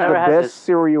 yeah. That I was never the had best this.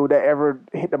 cereal that ever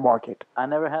hit the market. I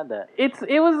never had that. It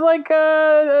was like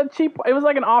a cheap. It was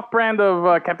like an off-brand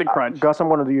of Captain Crunch. Gus, I'm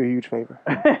going to do you a huge favor.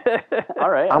 All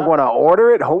right. I'm going to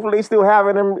order it. Hopefully, they still have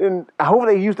it. I hope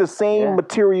they use the same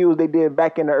materials they did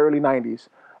back in the early '90s.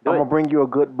 I'm going to bring you a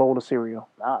good bowl of cereal,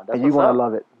 Nah, that's and you're what's going up. to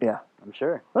love it. Yeah. I'm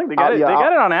sure. I think they got it. yeah, They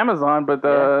got it on Amazon, but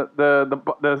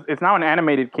the it's now an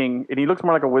animated King, and he looks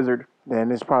more like a wizard.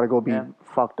 Then it's probably going to be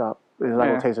fucked up. It's not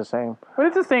going to taste the same. But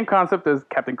it's the same concept as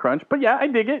Captain Crunch. But yeah, I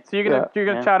dig it. So you're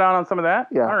gonna chow down on some of that.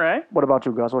 Yeah. All right. What about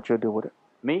you, Gus? What you do with it?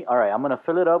 Me? All right. I'm gonna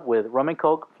fill it up with rum and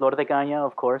coke, flor de caña,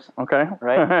 of course. Okay.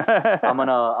 Right.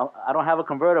 I don't have a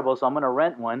convertible, so I'm gonna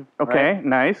rent one. Okay. Right?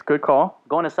 Nice. Good call.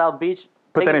 Going to South Beach.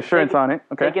 Put that insurance on it.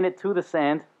 Okay. Taking it to the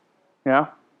sand. Yeah.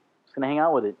 Just gonna hang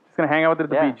out with it. Just gonna hang out with it at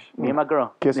the Yeah, beach. me and my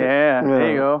girl. Kiss it. Yeah,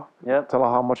 there you go. Yep. Tell her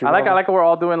how much you I love her. like we're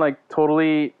all doing like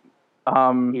totally.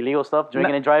 Illegal stuff,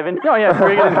 drinking and driving. Oh yeah,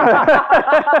 drinking.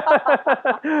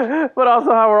 But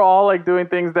also how we're all like doing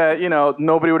things that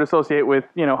nobody would associate with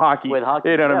hockey. With hockey,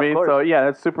 you know what yeah, I of mean? course. So yeah,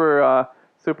 that's super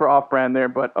super off-brand there.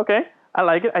 But okay, I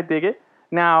like it. I dig it.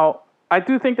 Now I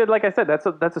do think that, like I said, that's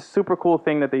a super cool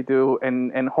thing that they do,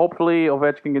 and hopefully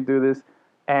Ovechkin can do this.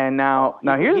 And now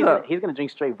here's he's gonna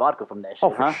drink straight vodka from that shit. oh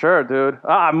for huh? sure, dude.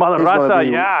 Mother He's gonna Russia,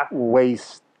 be yeah.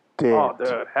 wasted. Oh,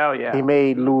 dude, hell yeah. He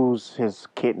may lose his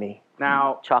kidney.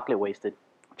 Now Chocolate wasted.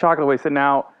 chocolate wasted.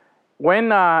 Now,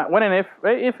 when and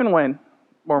if and when,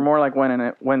 or more like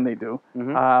when they do,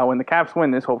 when the Caps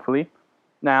win this, hopefully.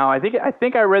 Now, I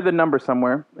think I read the number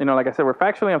somewhere. Like I said, we're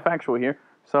factually unfactual here,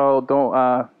 so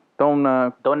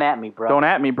don't at me, bro. don't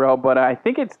at me, bro. But I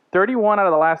think it's 31 out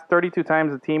of the last 32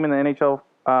 times the team in the NHL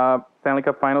Stanley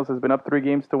Cup Finals has been up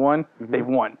 3-1. They've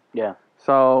won. Yeah.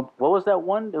 So What was that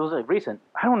one? It was recent.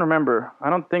 I don't remember.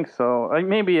 I don't think so.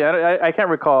 Maybe I can't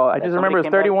recall. I just remember it's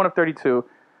 31 of 32.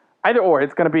 Either or,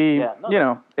 it's gonna be. Yeah,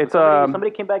 no, it's Somebody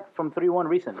came back from 3-1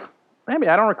 recently. Maybe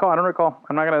I don't recall.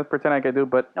 I'm not gonna pretend like I do.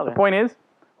 But Okay. the point is,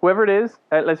 whoever it is,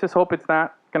 let's just hope it's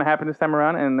not gonna happen this time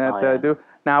around, and that yeah. do.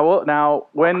 Now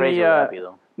when Crazy the would that be,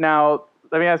 though? now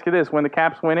let me ask you this: when the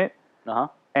Caps win it Uh-huh.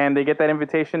 and they get that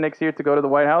invitation next year to go to the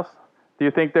White House, do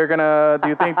you think they'll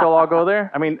all go there?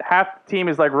 I mean, half the team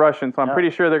is like Russian, so I'm pretty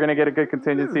sure they're gonna get a good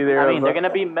contingency there. I mean, they're gonna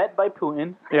be met by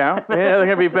Putin. yeah, they're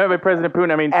gonna be met by President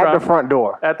Putin. I mean, At Trump. the front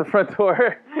door. At the front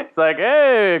door. It's like,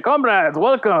 hey, comrades,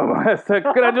 welcome.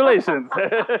 Congratulations.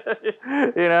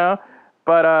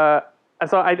 But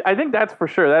so I think that's for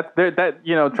sure.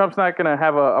 Trump's not going to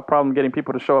have a problem getting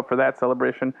people to show up for that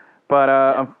celebration.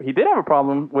 But he did have a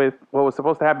problem with what was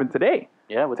supposed to happen today.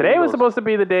 Yeah. With the Today was Eagles. supposed to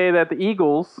be the day that the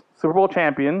Eagles, Super Bowl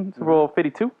champion, Super Bowl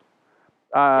 52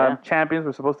 champions,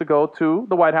 were supposed to go to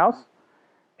the White House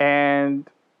and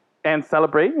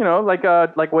celebrate.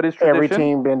 Like what is tradition. Every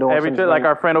team been doing since like then.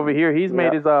 our friend over here, he's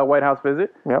made his White House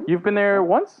visit. Yep. You've been there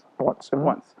once. Once.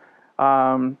 Once.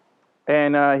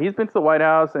 And he's been to the White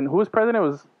House, and who was president? It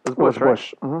was Bush, right?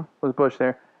 Bush. It was Bush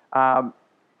there.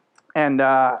 And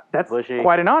that's Bushy.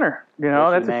 quite an honor. Bushy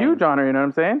That's a man. huge honor, you know what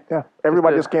I'm saying? Yeah.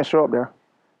 Everybody Just just can't show up there.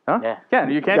 Huh? Yeah. You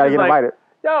can't You gotta just get invited.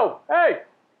 yo, hey,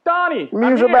 Donnie. I'm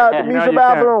Use your, here." bath- No, use you your can't.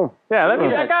 bathroom. Yeah, I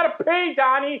Yeah. gotta pee,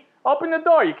 Donnie. Open the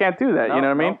door. You can't do that, you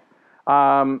know what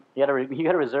I mean? You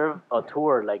gotta reserve a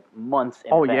tour like months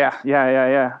in Oh, advance.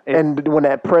 yeah. And when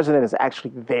that president is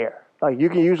actually there. Like, you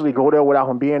can usually go there without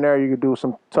him being there. You could do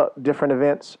some different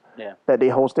events Yeah. that they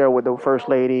host there with the First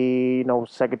Lady,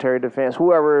 Secretary of Defense,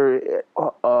 whoever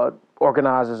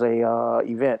organizes a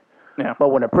event. Yeah. But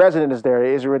when the president is there,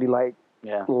 it's really like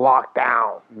Yeah. locked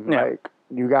down. Yeah. Like,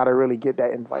 you got to really get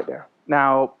that invite there.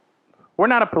 Now, we're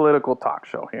not a political talk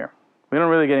show here. We don't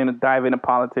really dive into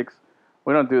politics.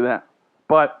 We don't do that.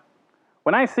 But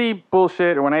when I see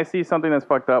bullshit or when I see something that's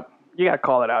fucked up, you gotta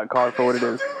call it out and call it for what it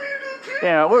is.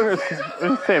 Yeah, we're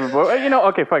save it, bro.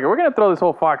 Okay, fuck it. We're gonna throw this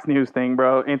whole Fox News thing,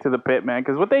 bro, into the pit, man.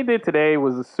 Because what they did today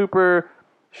was a super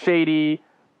shady,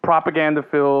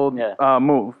 propaganda-filled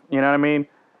move. You know what I mean?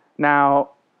 Now,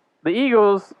 the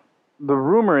Eagles, the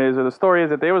rumor is, or the story is,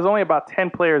 that there was only about 10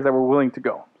 players that were willing to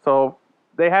go. So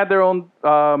they had their own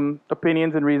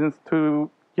opinions and reasons to,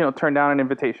 turn down an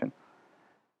invitation.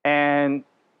 And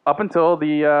up until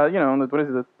the, what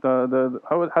is it?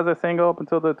 How's that saying go? Up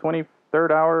until the 23rd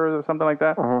hour or something like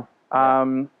that.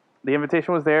 The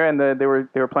invitation was there, and they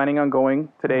were planning on going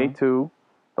today to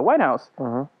the White House.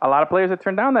 A lot of players had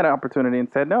turned down that opportunity and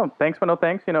said, "No, thanks, but no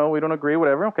thanks. We don't agree.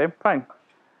 Whatever. Okay, fine."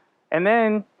 And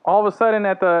then all of a sudden,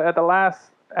 at the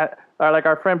last, like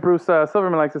our friend Bruce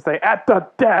Silverman likes to say, "At the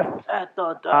death." At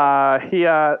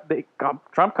the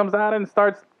Trump comes out and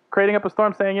starts creating up a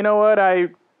storm, saying, "You know what? I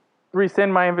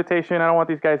rescind my invitation. I don't want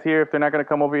these guys here if they're not going to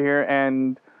come over here,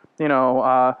 and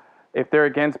if they're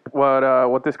against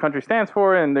what this country stands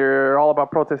for, and they're all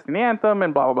about protesting the anthem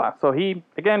and blah blah blah." So he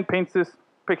again paints this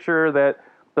picture that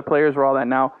the players were all that.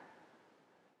 Now,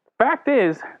 fact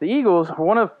is, the Eagles were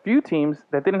one of the few teams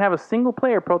that didn't have a single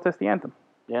player protest the anthem.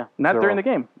 Yeah. Not Zero. during the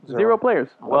game. Zero. Zero players.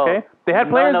 Well, Okay, they had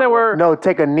none players of- that were No,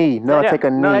 take a knee. No, take a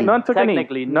knee. None took a knee.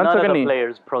 Technically, None none took of a the knee.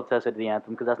 players protested the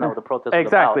anthem because that's not what the protest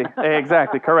Exactly. was about.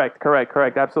 Exactly.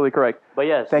 Correct. Absolutely correct. But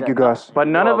yes. Thank you, Gus. But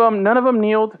none of them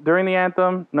kneeled during the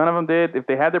anthem. None of them did. If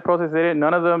they had their protest, they did.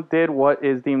 None of them did what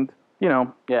is deemed, Yeah.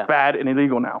 bad and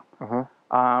illegal now.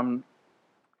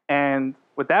 And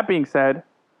with that being said,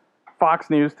 Fox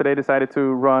News today decided to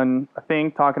run a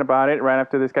thing talking about it right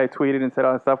after this guy tweeted and said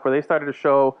all that stuff, where they started to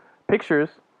show pictures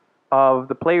of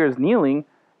the players kneeling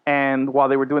And while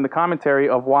they were doing the commentary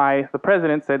of why the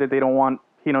president said that they don't want,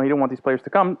 he didn't want these players to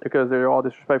come because they're all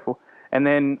disrespectful. And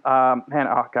then, oh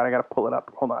God, I got to pull it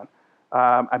up. Hold on.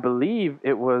 I believe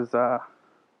it was,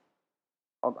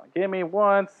 hold on, give me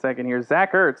 1 second here.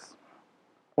 Zach Ertz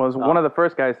was one of the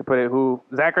first guys to put it,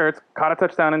 Zach Ertz caught a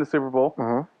touchdown in the Super Bowl.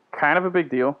 Kind of a big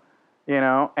deal,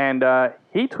 and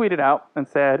he tweeted out and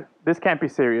said, "This can't be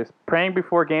serious. Praying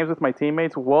before games with my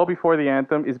teammates well before the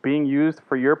anthem is being used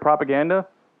for your propaganda.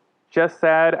 Just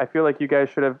sad. I feel like you guys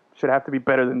should have to be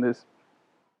better than this."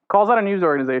 Calls out a news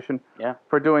organization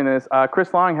for doing this.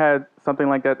 Chris Long had something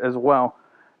like that as well.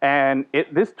 And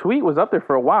this tweet was up there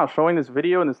for a while, showing this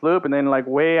video and this loop, and then like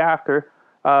way after,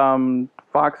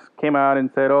 Fox came out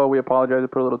and said, "Oh, we apologize,"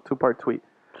 and put a little 2-part tweet.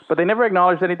 But they never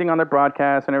acknowledged anything on their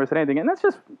broadcast and never said anything, and that's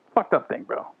just fucked up thing,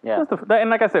 bro. Yeah. And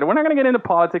like I said, we're not gonna get into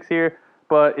politics here,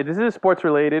 but this is sports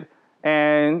related,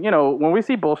 and when we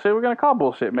see bullshit, we're gonna call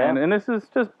bullshit, man. And this is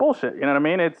just bullshit. You know what I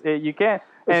mean? You can't.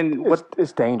 And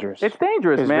it's dangerous. It's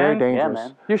dangerous, it's man. Very dangerous. Yeah,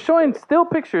 man. You're showing still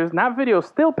pictures, not videos,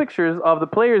 still pictures of the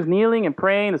players kneeling and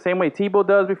praying the same way Tebow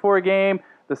does before a game,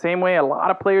 the same way a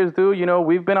lot of players do.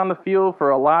 We've been on the field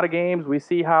for a lot of games. We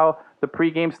see how the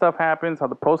pregame stuff happens, how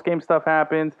the postgame stuff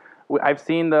happens. I've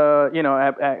seen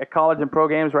at college and pro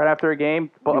games right after a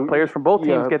game, players from both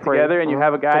teams get together, and you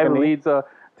have a guy who leads,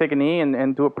 take a knee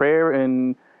and do a prayer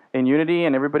in unity,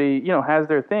 and everybody, has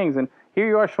their things. And here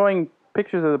you are showing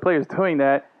pictures of the players doing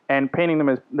that and painting them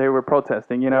as they were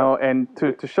protesting, and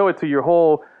to show it to your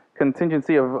whole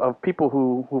contingency of people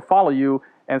who follow you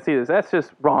and see this. That's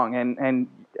just wrong. And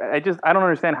I don't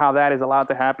understand how that is allowed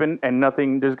to happen and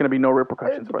there's going to be no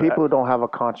repercussions for People that. don't have a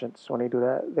conscience when they do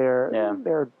that.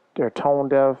 They're tone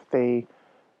deaf. They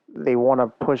want to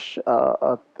push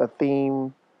a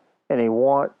theme, and they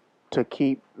want to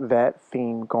keep that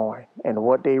theme going. And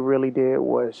what they really did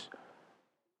was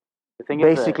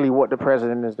basically what the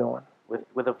president is doing.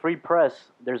 With a free press,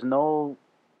 there's no,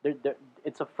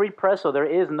 it's a free press, so there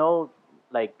is no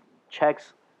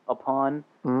checks upon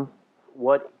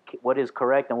what is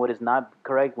correct and what is not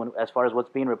correct as far as what's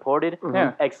being reported,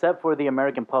 except for the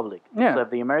American public. Yeah. So if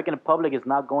the American public is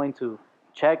not going to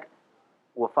check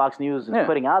what Fox News is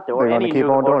putting out there, or They're any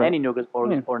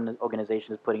gonna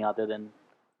organization is putting out there, then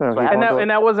And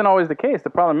that wasn't always the case. The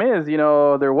problem is,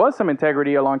 there was some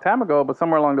integrity a long time ago, but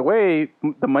somewhere along the way,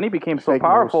 the money became so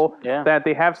powerful that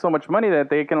they have so much money that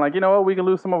they can, we can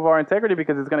lose some of our integrity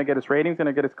because it's going to get us ratings, going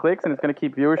to get us clicks, and it's going to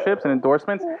keep viewerships and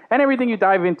endorsements and everything you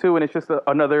dive into, and it's just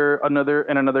another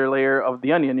layer of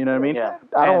the onion. You know what I mean? Yeah.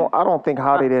 I don't think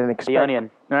how they didn't expect the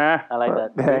onion. I like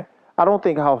that. I don't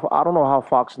know how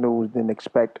Fox News didn't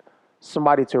expect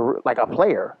somebody to a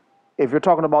player. If you're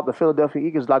talking about the Philadelphia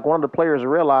Eagles, one of the players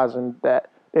realizing that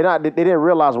they didn't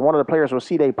realize one of the players will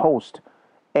see they post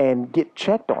and get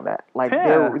checked on that.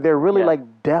 They're really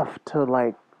deaf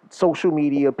to social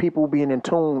media, people being in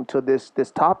tune to this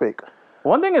topic.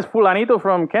 One thing is Fulanito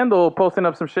from Kendall posting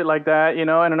up some shit like that, and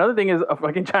another thing is a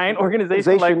fucking giant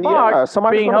organization like Fox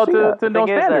being held to no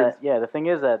standards. The thing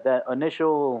is that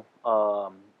initial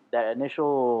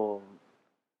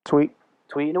tweet.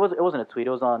 It wasn't a tweet. It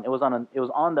was on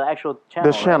the actual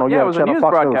channel. The channel, it was a news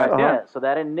Fox broadcast. News. Yeah. So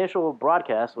that initial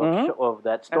broadcast of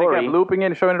that story, and it kept looping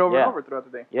and showing it over and over throughout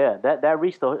the day. Yeah, that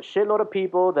reached a shitload of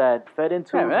people that fed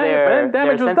into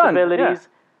their sensibilities. Yeah.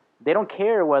 They don't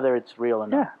care whether it's real or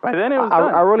not. Yeah, by then it was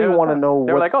done. I really want to know.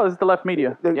 They were like, "Oh, this is the left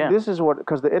media." This is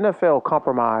because the NFL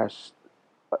compromised,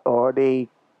 or they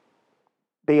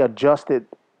adjusted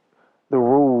the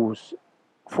rules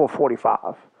for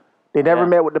 45. They never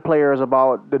met with the players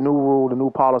about the new rule, the new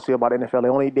policy about NFL.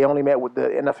 They only met with the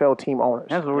NFL team owners.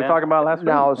 That's what we were talking about last week.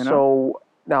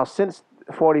 Now since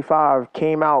 45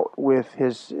 came out with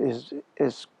his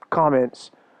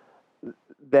comments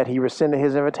that he rescinded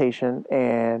his invitation,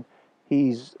 and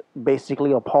he's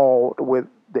basically appalled with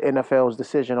the NFL's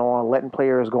decision on letting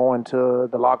players go into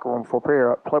the locker room for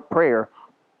prayer.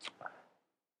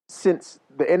 Since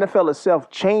the NFL itself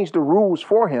changed the rules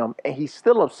for him, and he's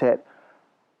still upset.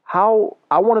 I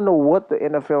want to know what the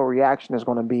NFL reaction is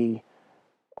going to be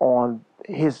on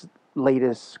his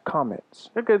latest comments.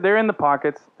 They're in the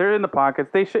pockets.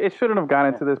 It shouldn't have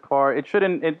gotten to this far. It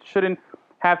shouldn't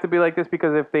have to be like this,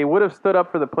 because if they would have stood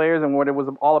up for the players and what it was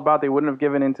all about, they wouldn't have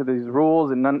given into these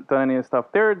rules and done any of this stuff.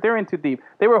 They're in too deep.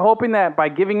 They were hoping that by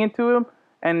giving into them,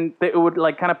 and it would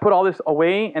kind of put all this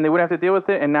away, and they wouldn't have to deal with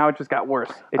it. And now it just got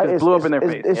worse. It just blew up in their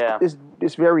face.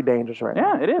 It's very dangerous right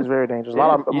now. Yeah, it is. It's very dangerous. A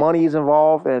lot of money is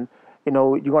involved, and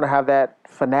you're going to have that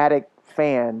fanatic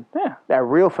fan, that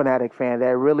real fanatic fan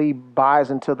that really buys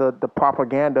into the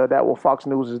propaganda that what Fox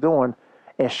News is doing,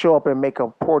 and show up and make a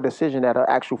poor decision at an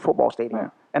actual football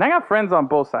stadium. And I got friends on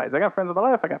both sides. I got friends on the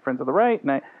left. I got friends on the right.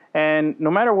 And no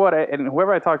matter what, and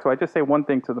whoever I talk to, I just say one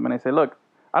thing to them, and I say, look,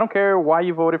 I don't care why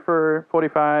you voted for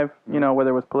 45. You know,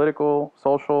 whether it was political,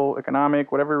 social,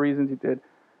 economic, whatever reasons you did.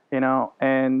 You know,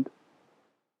 and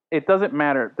it doesn't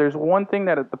matter. There's one thing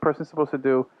that the person's supposed to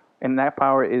do, and that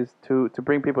power is to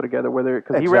bring people together,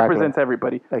 because he represents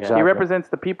everybody. Exactly. He represents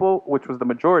the people, which was the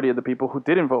majority of the people who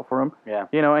didn't vote for him. Yeah.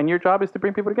 You know, and your job is to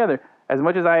bring people together. As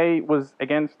much as I was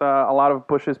against a lot of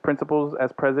Bush's principles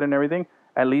as president and everything,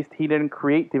 at least he didn't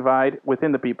create divide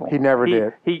within the people. He never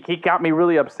did. He got me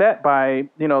really upset by,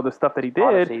 you know, the stuff that he did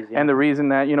Policies, yeah. and the reason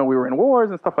that, you know, we were in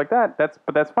wars and stuff like that.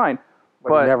 That's fine.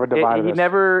 But he never divided he us.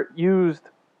 never used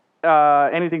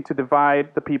anything to divide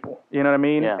the people. You know what I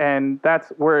mean? Yeah. And that's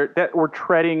where we're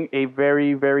treading a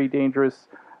very, very dangerous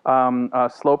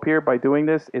slope here by doing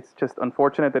this. It's just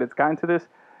unfortunate that it's gotten to this.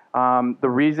 The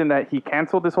reason that he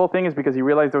canceled this whole thing is because he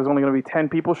realized there was only going to be 10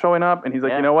 people showing up, and he's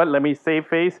like, Yeah. you know what? Let me save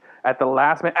face at the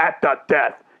last minute, at the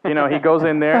death. You know, he goes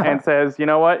in there and says, you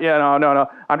know what? Yeah, no.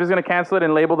 I'm just going to cancel it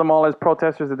and label them all as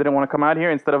protesters that didn't want to come out here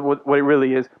instead of what it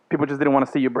really is. People just didn't want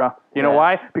to see you, bro. You know Yeah.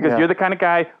 why? Because Yeah. you're the kind of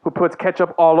guy who puts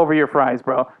ketchup all over your fries,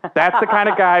 bro. That's the kind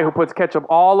of guy who puts ketchup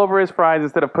all over his fries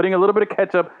instead of putting a little bit of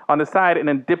ketchup on the side and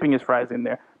then dipping his fries in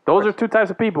there. Those are two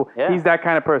types of people. Yeah. He's that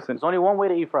kind of person. There's only one way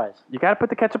to eat fries. You got to put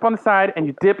the ketchup on the side and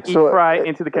you dip each fry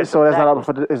into the ketchup. So that's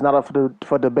not up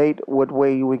for debate what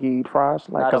way we can eat fries.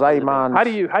 Like, Not because up I for eat debate.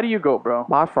 mine. How do you go, bro?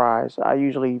 My fries, I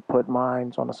usually put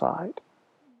mines on the side,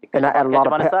 and I add a Ketchup lot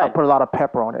of on the I side. put a lot of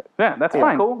pepper on it. Yeah, that's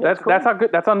fine. cool. That's how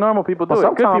good. That's how normal people do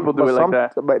it. Good people do it like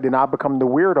that. But then I become the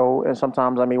weirdo, and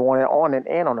sometimes I may want it on it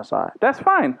and on the side. That's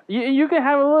fine. You can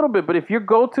have a little bit, but if your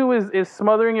go-to is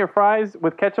smothering your fries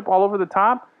with ketchup all over the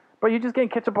top, but you're just getting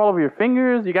ketchup all over your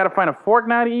fingers. You got to find a fork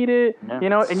now to eat it. Yeah. You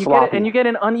know, and Sloppy. you get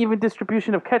an uneven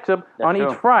distribution of ketchup on true.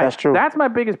 each fry. That's true. That's my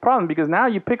biggest problem because now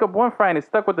you pick up one fry and it's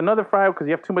stuck with another fry because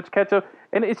you have too much ketchup,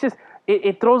 and it's just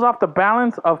it throws off the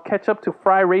balance of ketchup to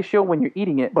fry ratio when you're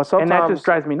eating it, But sometimes, and that just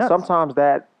drives me nuts. Sometimes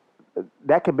that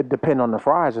could depend on the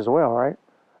fries as well, right?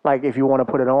 Like if you want to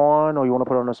put it on or you want to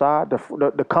put it on the side,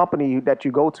 the company that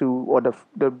you go to or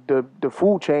the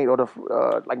food chain or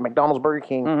the like McDonald's, Burger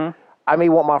King. Mm-hmm. I may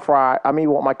want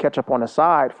my ketchup on the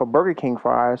side for Burger King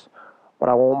fries, but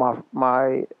I want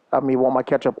my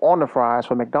ketchup on the fries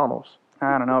for McDonald's.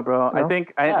 I don't know, bro. No?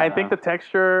 I think the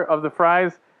texture of the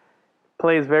fries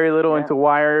plays very little into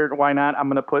why not. I'm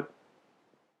gonna put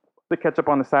the ketchup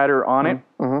on the side or on it.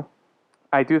 Mm-hmm.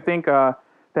 I do think.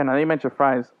 Then now that you mentioned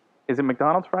fries, is it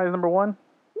McDonald's fries number one?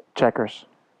 Checkers.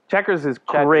 Checkers is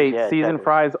great. yeah, Seasoned Checkers.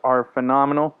 fries are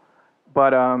phenomenal,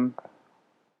 but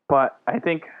I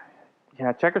think.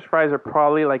 Yeah, Checkers fries are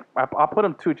probably like I'll put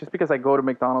them two just because I go to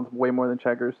McDonald's way more than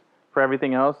Checkers for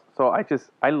everything else. So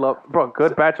I love a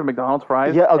good batch of McDonald's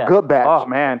fries. Yeah, a good batch. Oh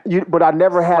man, But I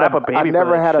never had Slap a baby I for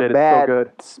never that had shit. a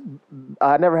It's so bad. good.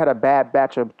 I never had a bad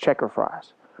batch of checker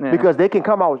fries Yeah. because they can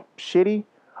come out shitty,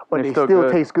 but They're they still still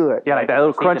good. taste good. Yeah, like that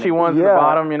little Seasoning. crunchy ones at the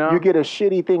bottom, you know. You get a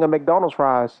shitty thing of McDonald's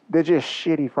fries. They're just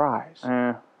shitty fries.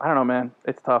 I don't know, man.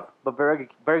 It's tough. But Burger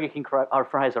King our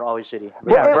fries are always shitty.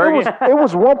 Yeah, it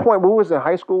was one point when we was in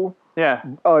high school. Yeah.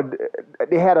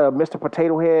 They had a Mr.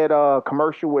 Potato Head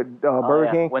commercial with Burger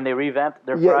Yeah. King. When they revamped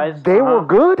their Yeah, fries. they were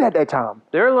good at that time.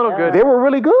 They're a little good. They were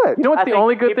really good. You know what's I the think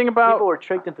only good thing about? people were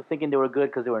tricked into thinking they were good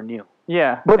because they were new.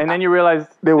 Yeah, But and then you realize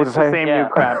they was it's the the same. same new Yeah.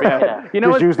 crap. Yeah. Yeah. You know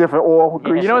Just what's, use different oil,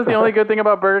 grease. you know what's the only good thing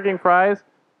about Burger King fries?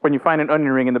 When you find an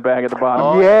onion ring in the bag at the bottom.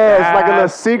 Oh, Yeah, it's like a little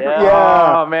Yes. secret. Yeah.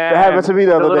 Yeah. Oh man, That happened to me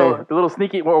the other little, day. The little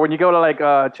sneaky, or when you go to like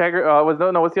Checker, what's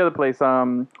the other place?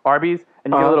 Arby's,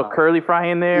 and you get a little curly fry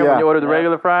in there when Yeah. you order the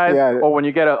regular fries, Yeah. or when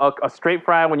you get a straight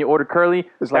fry when you order curly.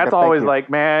 It's like That's a thank always you. like,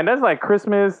 man, that's like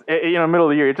Christmas, middle of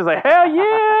the year. It's just like hell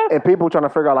yeah. And people trying to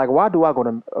figure out like, why do I go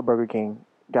to Burger King?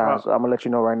 Guys, Well- I'm gonna let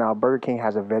you know right now. Burger King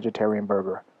has a vegetarian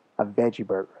burger, a veggie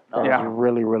burger. That is Yeah.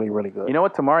 really, really, really good. You know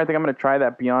what? Tomorrow I think I'm gonna try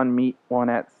that Beyond Meat one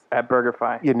at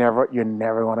BurgerFi. you're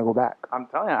never gonna go back. I'm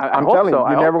telling you, I I'm hope telling so. you, I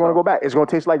you're hope never gonna so. go back. It's gonna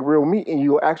taste like real meat, and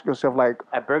you'll ask yourself like,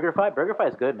 At BurgerFi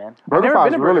is good, man. I've Burger never Fi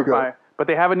been is to really BurgerFi, good. but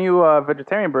they have a new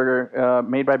vegetarian burger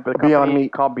made by the company Beyond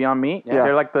Meat. called Beyond Meat. Yeah.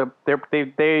 They're like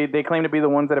they claim to be the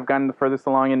ones that have gotten the furthest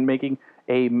along in making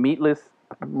a meatless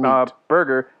Meat.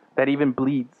 burger that even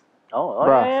bleeds. Oh,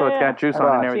 Bruh. yeah, So it's got juice on it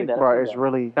and I've everything. seen that. bro, it's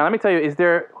really. Now let me tell you, is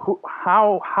there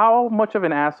how much of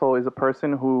an asshole is a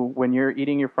person who, when you're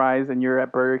eating your fries and you're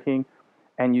at Burger King,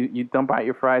 and you dump out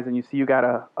your fries and you see you got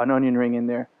an onion ring in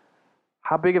there?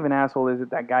 How big of an asshole is it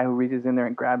that guy who reaches in there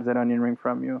and grabs that onion ring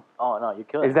from you? Oh no, you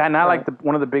killed. Is that not like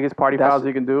one of the biggest party fouls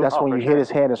you can do? That's Oh, when for you sure. hit his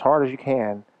hand as hard as you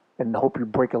can and hope you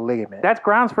break a ligament. That's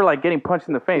grounds for like getting punched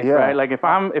in the face, Yeah. right? Like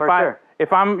if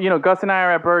if I'm, Gus and I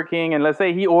are at Burger King, and let's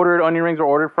say he ordered onion rings or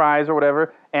ordered fries or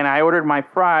whatever, and I ordered my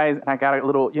fries, and I got a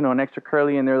little, an extra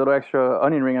curly in there, a little extra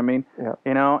onion ring. Yeah.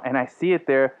 And I see it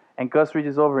there, and Gus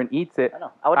reaches over and eats it. I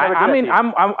know. I would never do that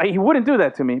to you. He wouldn't do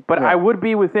that to me, but Yeah. I would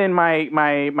be within my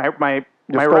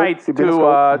scope, rights you'd be the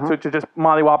scope. to just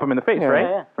mollywop him in the face,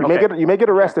 right? Yeah. You may get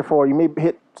arrested for it. You may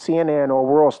hit CNN or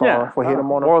World Star for hitting him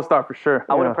on World Star for sure.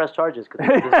 I wouldn't press charges because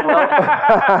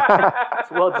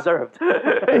it's well deserved.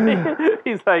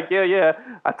 He's like, yeah,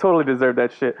 I totally deserve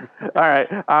that shit. All right.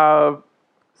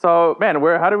 So, man,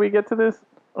 how did we get to this?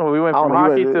 Oh, we went from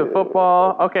hockey to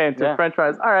football. Okay, to French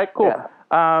fries. All right, cool.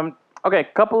 Yeah. Okay,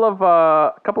 couple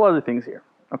other things here.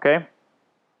 Okay,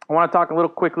 I want to talk a little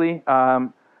quickly.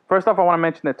 First off, I want to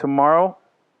mention that tomorrow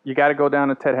you got to go down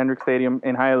to Ted Hendricks Stadium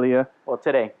in Hialeah. Well,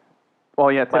 today. Oh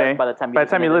yeah, today. By the time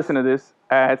you listen to this,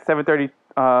 at 7:30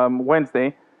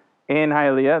 Wednesday in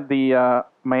Hialeah, the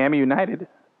Miami United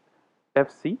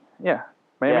FC,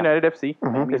 United FC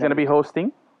is going to be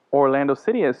hosting Orlando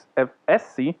City as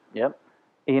SC. Yep.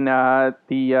 In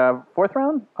the fourth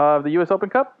round of the U.S. Open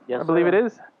Cup, Yes, I believe sir. it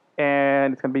is,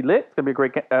 and it's going to be lit. It's going to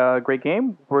be a great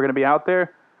game. We're going to be out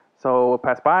there, so we'll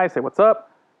pass by, say what's up,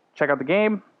 check out the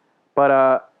game.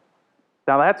 But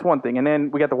now that's one thing, and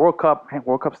then we got the World Cup. Man,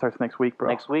 World Cup starts next week, bro.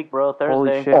 Next week, bro. Thursday.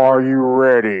 Holy shit. Are you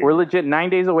ready? We're legit 9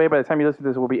 days away. By the time you listen to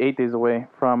this, we'll be 8 days away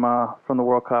from the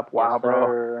World Cup. Wow, Yes, bro.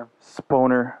 sir.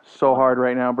 Sponer. So hard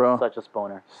right now, bro. Such a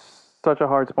sponer. Such a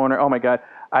hard sponer. Oh my god.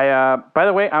 By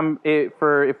the way,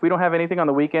 if we don't have anything on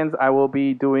the weekends, I will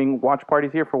be doing watch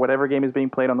parties here for whatever game is being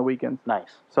played on the weekends.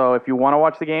 Nice. So if you want to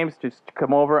watch the games, just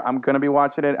come over. I'm gonna be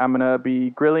watching it. I'm gonna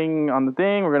be grilling on the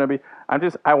thing.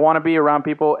 I want to be around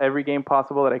people every game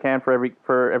possible that I can for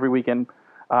every weekend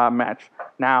match.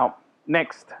 Now,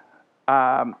 next,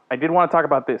 I did want to talk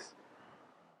about this.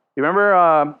 You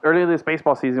remember earlier this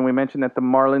baseball season, we mentioned that the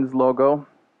Marlins logo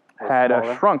had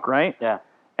smaller. shrunk, right? Yeah.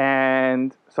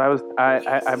 And so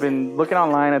I've been looking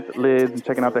online at the lids and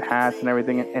checking out their hats and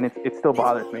everything, and it still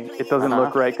bothers me. It doesn't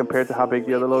look right compared to how big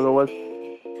the other logo was.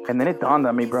 And then it dawned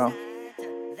on me, bro.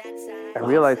 I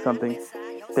realized something.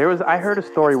 I heard a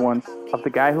story once of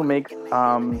the guy who makes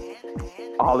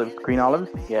olives, green olives,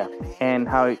 Yeah. and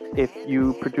how if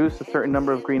you produce a certain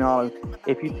number of green olives,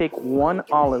 if you take one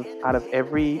olive out of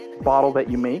every bottle that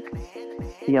you make,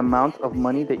 the amount of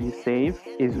money that you save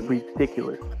is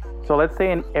ridiculous. So let's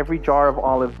say in every jar of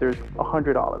olives, there's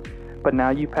 100 olives. But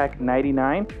now you pack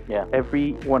 99. Yeah.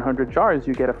 Every 100 jars,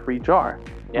 you get a free jar.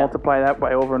 Yeah. Multiply that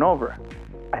by over and over.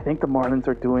 I think the Marlins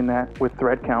are doing that with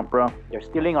thread count, bro. They're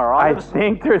stealing our I olives.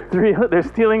 think they're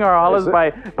stealing our olives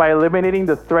by eliminating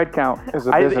the thread count. It's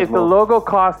a business If the move. logo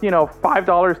cost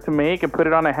 $5 to make and put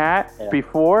it on a hat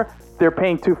before, they're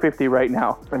paying $2.50 right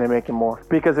now. And they're making more.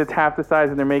 Because it's half the size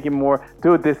and they're making more.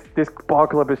 Dude, this ball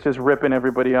club is just ripping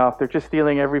everybody off. They're just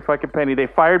stealing every fucking penny. They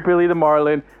fired Billy the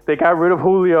Marlin. They got rid of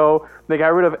Julio. They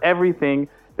got rid of everything.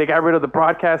 They got rid of the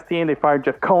broadcast team. They fired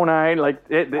Jeff Conine.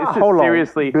 Hold on.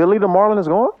 Seriously. Billy the Marlin is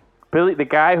gone? Billy, the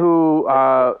guy who...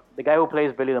 The guy who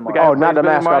plays Billy the the Marlin. guy who not plays the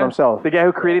Billy mascot Martin, himself. The guy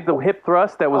who created the hip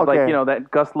thrust that was Okay. that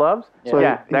Gus loves. So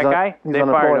that guy, he's they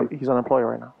fired unemployed. him. He's unemployed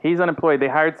right now. He's unemployed. They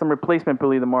hired some replacement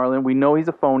Billy the Marlin. We know he's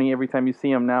a phony every time you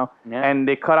see him now. Yeah. And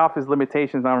they cut off his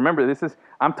limitations. Now remember,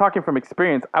 I'm talking from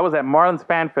experience. I was at Marlins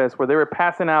Fan Fest where they were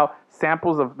passing out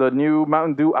samples of the new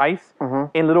Mountain Dew Ice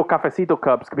in little cafecito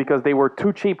cups because they were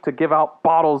too cheap to give out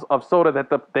bottles of soda that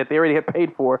they already had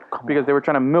paid for because they were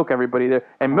trying to milk everybody there.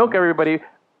 And milk everybody,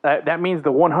 that means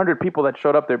the 100 people that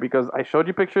showed up there, because I showed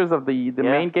you pictures of the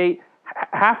main gate.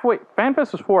 Halfway,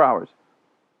 FanFest was 4 hours.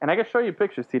 And I can show you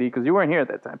pictures, TD, because you weren't here at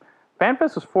that time.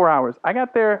 FanFest was 4 hours. I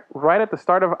got there right at the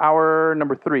start of hour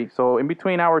number 3. So in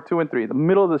between hour 2 and 3, the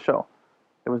middle of the show.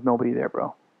 There was nobody there,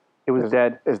 bro. It was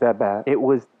dead. Is that bad? It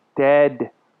was dead.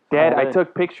 Dead. Oh, I really?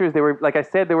 took pictures. They were, like I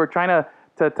said, they were trying to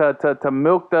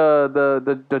milk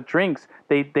the drinks.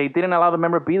 They didn't allow the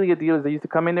memorabilia dealers. They used to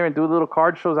come in there and do little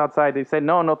card shows outside. They said,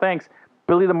 no thanks.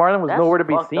 Billy the Marlin was That's nowhere to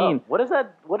be fucked seen. up. What does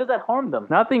that harm them?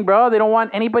 Nothing, bro. They don't want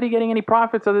anybody getting any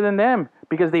profits other than them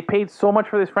because they paid so much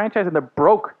for this franchise and they're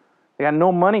broke. They got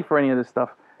no money for any of this stuff.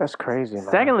 That's crazy, man.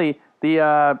 Secondly,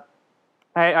 I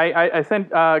sent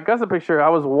Gus a picture. I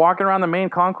was walking around the main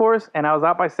concourse and I was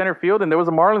out by center field and there was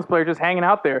a Marlins player just hanging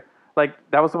out there. Like,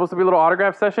 that was supposed to be a little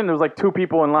autograph session. There was like 2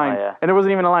 people in line. Oh, yeah. And there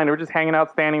wasn't even a line. They were just hanging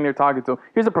out, standing there talking to him.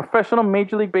 Here's a professional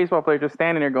Major League Baseball player just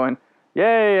standing there going,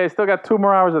 yay, I still got 2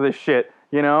 more hours of this shit.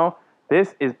 You know?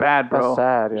 This is bad, bro. That's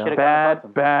sad, yeah. Should've gone and talked to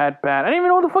him. Bad. I didn't even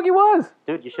know who the fuck he was.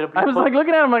 Dude, you should have I was like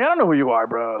looking at him like, I don't know who you are,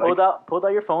 bro. Like, pulled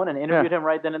out your phone and interviewed him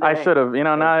right then and there. I should have. You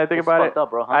know, now that I think It's about it, fucked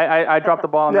up, bro, huh? I dropped the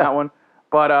ball on Yeah. that one.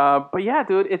 But yeah,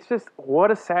 dude, it's just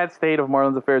what a sad state of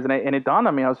Marlins affairs, and it dawned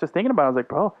on me. I was just thinking about it. I was like,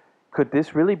 bro, could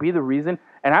this really be the reason?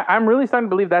 And I'm really starting to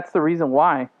believe that's the reason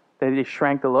why they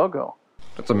shrank the logo.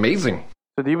 That's amazing.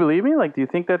 So do you believe me? Like, do you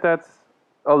think that that's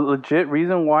a legit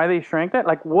reason why they shrank that?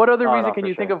 Like, what other reason can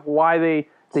you think of why they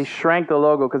shrank the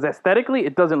logo? Because aesthetically,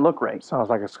 it doesn't look right. Sounds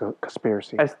like it's a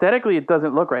conspiracy. Aesthetically, it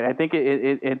doesn't look right. I think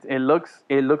it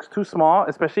looks too small,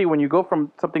 especially when you go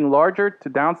from something larger to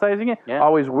downsizing it. Yeah.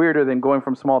 Always weirder than going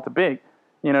from small to big.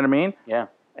 You know what I mean? Yeah.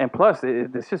 And plus,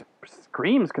 this just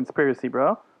screams conspiracy,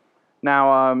 bro.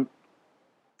 Now,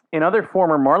 in other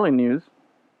former Marlin news,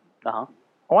 Uh-huh.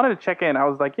 I wanted to check in. I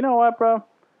was like, you know what, bro?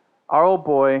 Our old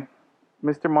boy,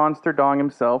 Mr. Monster Dong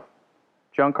himself,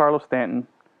 Giancarlo Stanton.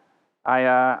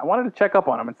 I wanted to check up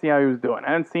on him and see how he was doing.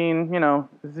 I hadn't seen,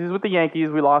 he's with the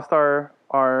Yankees. We lost our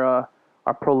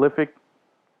prolific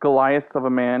Goliath of a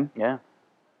man. Yeah.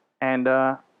 And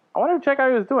I wanted to check how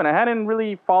he was doing. I hadn't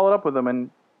really followed up with him, and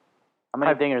How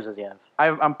many dingers does he have?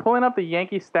 I'm pulling up the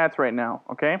Yankee stats right now,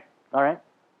 okay? All right.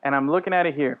 And I'm looking at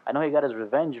it here. I know he got his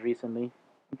revenge recently.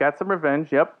 Got some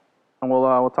revenge, yep. And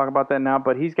we'll talk about that now.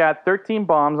 But he's got 13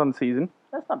 bombs on the season.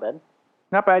 That's not bad.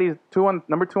 Not bad. He's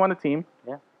number 2 on the team.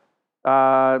 Yeah.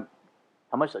 Uh,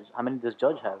 How many does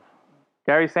Judge have?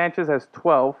 Gary Sanchez has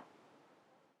 12,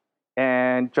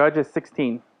 and Judge has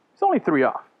 16. He's only 3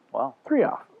 off. Wow. 3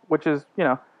 off, which is,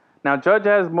 Now, Judge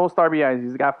has most RBIs.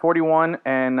 He's got 41,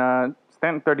 and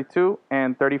Stanton 32,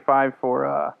 and 35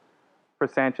 for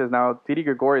Sanchez. Now, Didi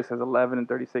Gregorius has 11 and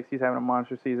 36. He's having a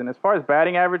monster season. As far as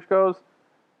batting average goes,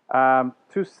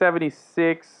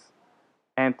 276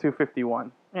 and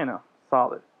 251.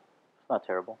 Solid. It's not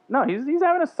terrible. No, he's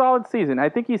having a solid season. I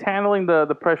think he's handling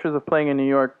the pressures of playing in New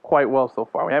York quite well so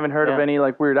far. We haven't heard of any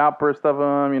weird outbursts of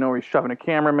him, where he's shoving a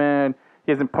cameraman.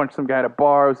 He hasn't punched some guy at a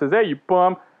bar who says, "Hey, you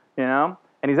bum,"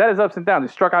 And he's had his ups and downs.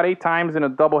 He struck out 8 times in a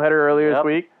doubleheader earlier this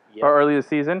week, or early this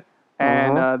season.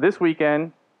 And this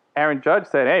weekend, Aaron Judge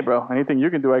said, "Hey, bro, anything you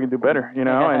can do, I can do better,"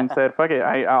 and said, "Fuck it,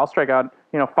 I'll strike out,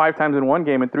 5 times in one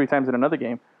game and 3 times in another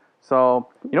game." So,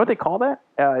 you know what they call that?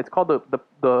 It's called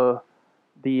the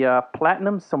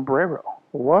platinum sombrero.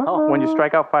 What? When you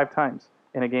strike out 5 times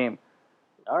in a game.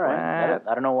 All right.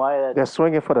 I don't know why. They're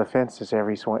swinging for the fences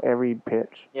every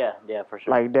pitch. Yeah, for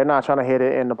sure. Like, they're not trying to hit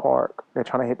it in the park. They're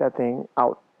trying to hit that thing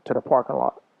out to the parking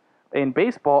lot. In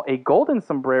baseball, a golden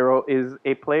sombrero is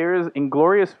a player's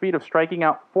inglorious feat of striking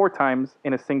out 4 times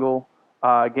in a single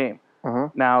game.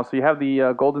 Now, so you have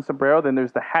the golden sombrero, then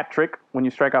there's the hat trick when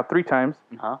you strike out 3 times.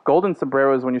 Golden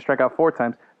sombrero is when you strike out 4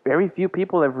 times. Very few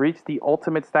people have reached the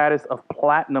ultimate status of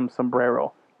platinum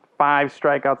sombrero. 5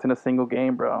 strikeouts in a single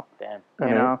game, bro. Damn.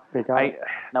 They got it.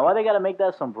 Now, why they gotta make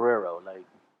that sombrero? Like,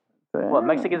 what,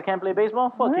 Mexicans can't play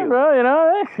baseball? Fuck you. Bro,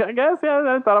 I guess, I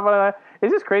hadn't thought about that.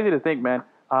 It's just crazy to think, man.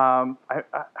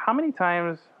 How many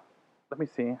times, let me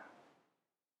see.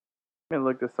 Let me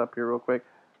look this up here real quick.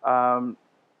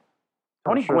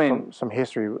 Tony sure Gwynn. Some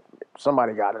history.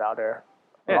 Somebody got it out there.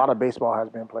 A Yeah. lot of baseball has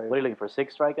been played. What are you looking for?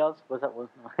 6 strikeouts? What's that?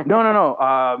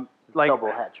 No.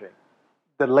 Double hat trick.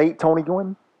 The late Tony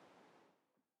Gwynn?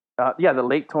 The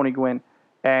late Tony Gwynn.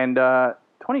 And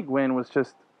Tony Gwynn was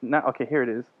just, okay, here it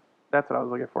is. That's what I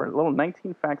was looking for. A little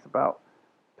 19 facts about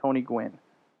Tony Gwynn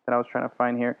that I was trying to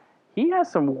find here. He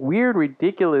has some weird,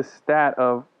 ridiculous stat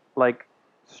of,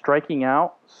 striking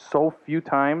out so few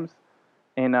times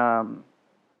in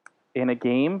a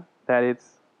game that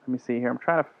it's, let me see here. I'm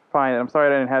trying to find it. I'm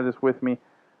sorry I didn't have this with me.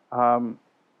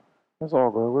 It's all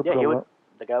good.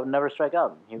 The guy would never strike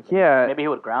out. Maybe he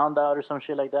would ground out or some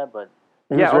shit like that, but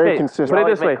He was very okay. consistent. Put it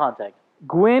always this way. made contact.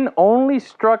 Gwynn only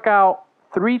struck out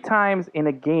 3 times in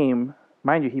a game.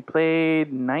 Mind you, he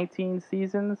played 19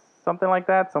 seasons, something like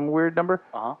that, some weird number.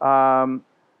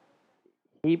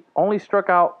 He only struck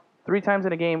out 3 times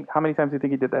in a game. How many times do you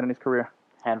think he did that in his career?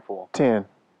 Handful. 10.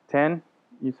 10?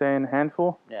 You saying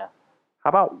handful? Yeah. How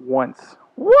about once?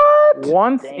 What?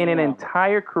 Once in an Damn.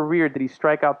 entire career did he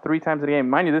strike out 3 times in a game.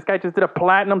 Mind you, this guy just did a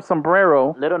platinum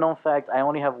sombrero. Little known fact, I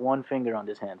only have 1 finger on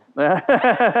this hand.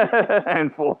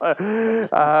 Handful. And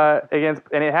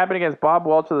it happened against Bob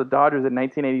Welch of the Dodgers in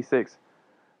 1986.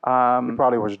 He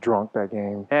probably was drunk that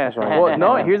game. Yeah. That's right. Well,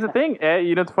 no, here's the thing.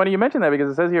 It's funny you mentioned that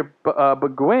because it says here,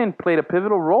 but Gwynn played a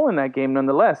pivotal role in that game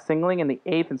nonetheless, singling in the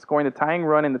 8th and scoring the tying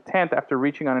run in the 10th after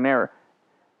reaching on an error.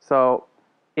 So,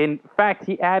 in fact,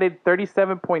 he added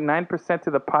 37.9% to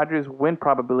the Padres' win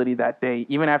probability that day,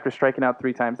 even after striking out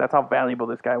 3 times. That's how valuable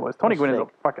this guy was. Tony That's Gwynn is a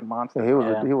sick. fucking monster.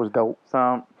 Yeah, he was dope.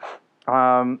 So,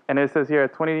 and it says here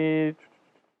at 20.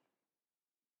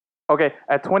 Okay,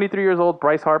 at 23 years old,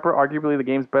 Bryce Harper, arguably the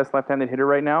game's best left-handed hitter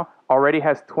right now, already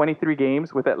has 23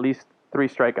 games with at least 3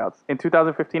 strikeouts. In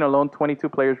 2015 alone, 22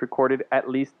 players recorded at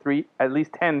least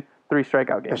 10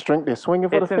 3-strikeout games. They're swinging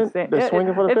for the fence. They're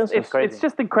swinging for the fences. It's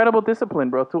just incredible discipline,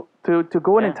 bro. To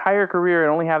go an Yeah. entire career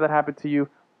and only have that happen to you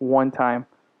one time.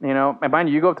 You know, and mind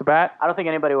you go up to bat. I don't think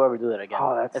anybody will ever do that again.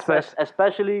 Oh, that's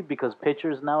especially because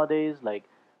pitchers nowadays, like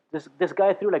this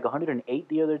guy threw like 108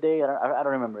 the other day. I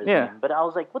don't remember his Yeah. name, but I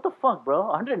was like, what the fuck, bro?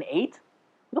 108?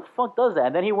 Who the fuck does that?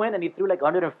 And then he went and he threw like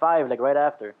 105 like right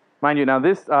after. Mind you, now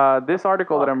this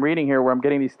article that I'm reading here, where I'm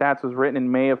getting these stats, was written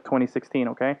in May of 2016.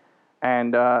 Okay,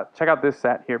 and check out this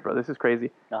stat here, bro. This is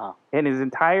crazy. Uh-huh. In his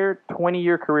entire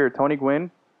 20-year career, Tony Gwynn,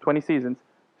 20 seasons,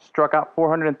 struck out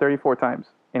 434 times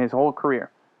in his whole career.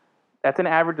 That's an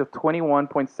average of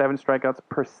 21.7 strikeouts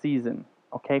per season.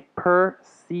 Okay, per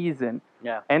season.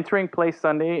 Yeah. Entering play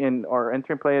Sunday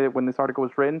entering play when this article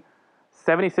was written,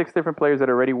 76 different players that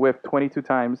already whiffed 22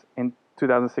 times in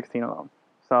 2016 alone.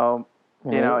 So,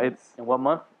 you know, it's In what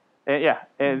month?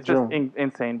 it's just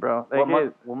insane, bro. Like,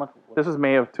 What month? this was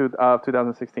May of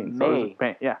 2016. So it was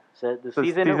May. yeah. So the So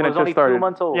season had was just only started. 2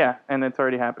 months old. Yeah, and it's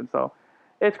already happened. So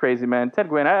it's crazy, man. Ted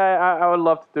Gwynn, I would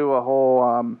love to do a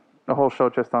whole show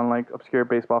just on like obscure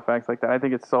baseball facts like that. I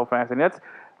think it's so fascinating. That's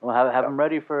Well, have him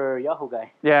ready for Yahoo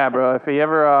guy. yeah, bro. If he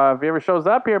ever shows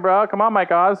up here, bro, come on,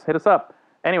 Mike Oz, hit us up.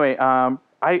 Anyway,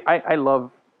 I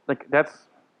love like that's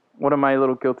one of my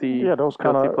little guilty those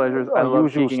kind guilty of pleasures. I love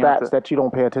unusual geeking stats out to- that you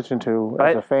don't pay attention to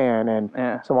Right. as a fan, and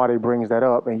Yeah. somebody brings that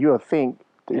up, and you'll think,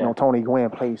 you Yeah. know, Tony Gwynn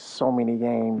plays so many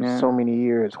games, Yeah. so many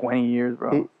years. 20 years,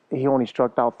 bro. He only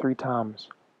struck out 3 times.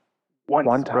 Once,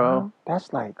 One time, bro.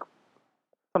 that's like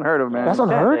Unheard of, man. that's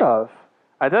unheard of.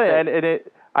 I tell you, and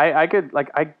I could like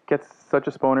I get such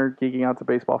a sponer geeking out to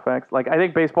baseball facts. Like I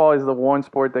think baseball is the one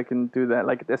sport that can do that.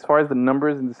 Like as far as the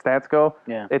numbers and the stats go,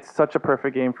 Yeah. it's such a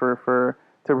perfect game for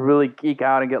to really geek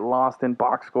out and get lost in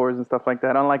box scores and stuff like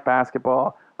that. Unlike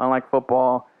basketball, unlike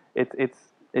football,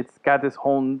 it's got this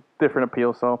whole different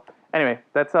appeal. So anyway,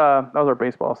 that was our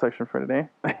baseball section for today.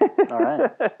 All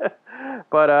right.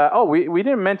 But we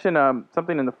didn't mention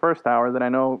something in the first hour that I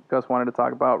know Gus wanted to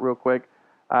talk about real quick.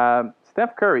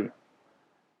 Steph Curry,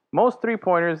 most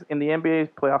 3-pointers in the NBA's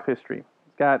playoff history.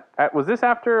 He's got. Was this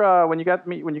after when you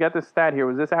got this stat here?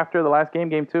 Was this after the last game,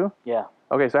 Game 2? Yeah.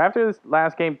 Okay, so after this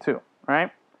last Game 2,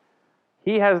 right?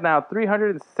 He has now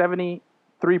 370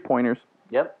 3-pointers,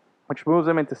 Yep. which moves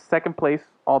him into second place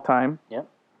all time, Yep.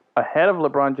 ahead of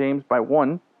LeBron James by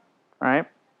 1. Right?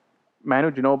 Manu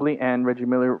Ginobili and Reggie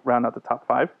Miller round out the top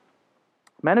 5.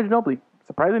 Manu Ginobili,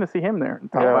 surprising to see him there in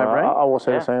top 5, right? I will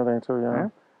say Yeah. the same thing too. Yeah. Yeah.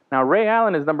 Now Ray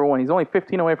Allen is number 1. He's only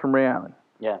 15 away from Ray Allen.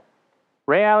 Yeah.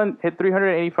 Ray Allen hit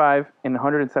 385 in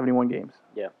 171 games.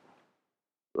 Yeah.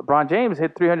 LeBron James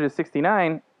hit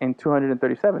 369 in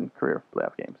 237 career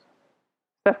playoff games.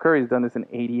 Steph Curry's done this in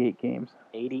 88 games.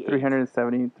 88.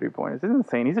 373 pointers. It's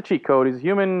insane. He's a cheat code. He's a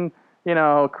human,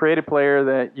 creative player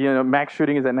that, max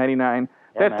shooting is at 99.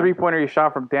 Yeah, That man. 3-pointer he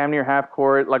shot from damn near half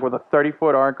court, like with a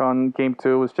 30-foot arc on Game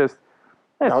 2 was just,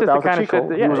 that's just That the was a kind of cheat shit.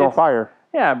 code. That, He was on it's- fire.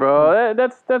 Yeah, bro.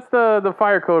 That's the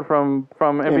fire code from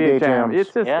NBA Jam. Jams.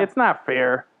 It's just Yeah. it's not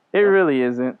fair. It really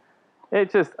isn't.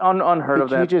 It's just unheard of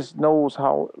He that. just knows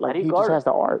how. Like How do you he guard just has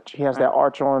the arch. He has that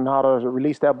arch on how to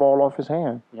release that ball off his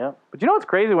hand. Yep. But you know what's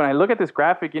crazy? When I look at this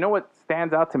graphic, you know what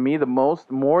stands out to me the most,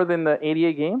 more than the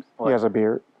 88 games? He has a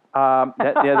beard.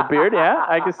 The beard. Yeah,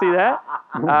 I can see that.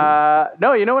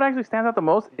 No, you know what actually stands out the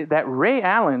most? That Ray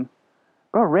Allen.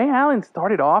 Bro, Ray Allen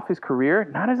started off his career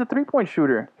not as a 3-point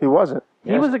shooter. He wasn't.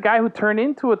 He was a guy who turned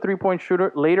into a 3-point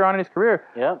shooter later on in his career.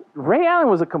 Yep. Ray Allen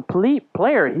was a complete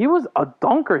player. He was a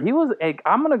dunker. He was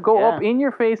I'm going to go Yeah. up in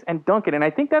your face and dunk it. And I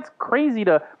think that's crazy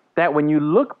that when you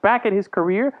look back at his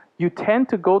career, you tend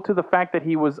to go to the fact that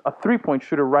he was a 3-point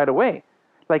shooter right away.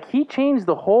 Like he changed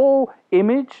the whole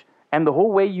image and the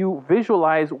whole way you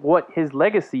visualize what his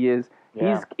legacy is.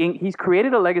 Yeah. He's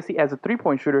created a legacy as a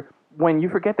 3-point shooter. When you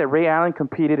forget that Ray Allen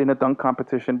competed in a dunk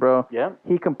competition, bro. Yeah.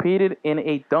 He competed in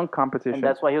a dunk competition. And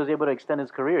that's why he was able to extend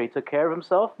his career. He took care of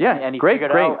himself. Yeah, And he great,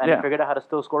 figured great, out and yeah. he figured out how to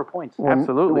still score points.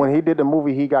 Absolutely. When he did the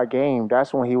movie, He Got Game.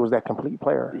 That's when he was that complete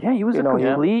player. Yeah, he was a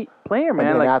complete player, And man.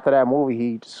 then Like after that movie,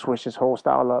 he switched his whole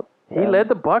style up. he led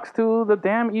the Bucks to the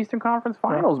damn Eastern Conference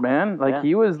Finals, man. Like Yeah.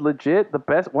 he was legit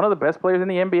one of the best players in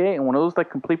the NBA, and one of those like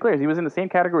complete players. He was in the same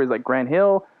category as like Grant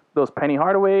Hill, those Penny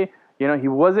Hardaway. He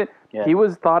wasn't. Yeah. He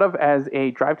was thought of as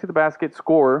a drive to the basket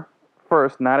scorer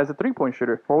first, not as a 3-point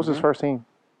shooter. What was his first team?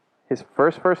 His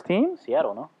first team?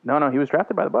 Seattle, no? No, he was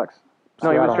drafted by the Bucks.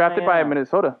 No, he was Seattle. drafted by Yeah.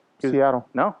 Minnesota. He was- Seattle.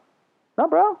 No,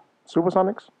 bro.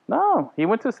 Supersonics? No, he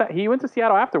went to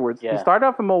Seattle afterwards. Yeah. He started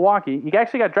off in Milwaukee. He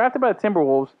actually got drafted by the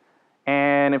Timberwolves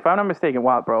And if I'm not mistaken,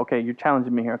 wow, bro, okay, you're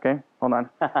challenging me here, okay? Hold on.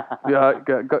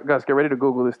 Gus, get ready to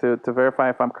Google this to verify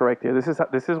if I'm correct here.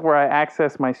 This is where I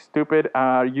access my stupid,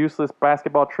 useless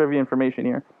basketball trivia information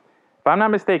here. If I'm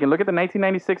not mistaken, look at the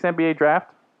 1996 NBA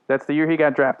draft. That's the year he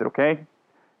got drafted, okay?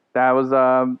 That was,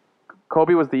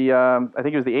 Kobe was the, I think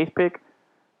he was the 8th pick.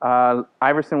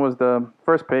 Iverson was the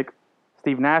 1st pick.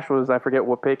 Steve Nash was, I forget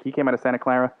what pick. He came out of Santa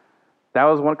Clara. That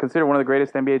was considered one of the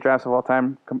greatest NBA drafts of all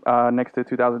time, next to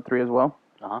 2003 as well.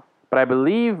 Uh-huh. But I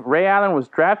believe Ray Allen was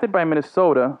drafted by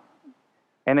Minnesota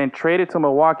and then traded to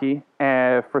Milwaukee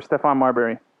for Stephon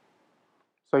Marbury.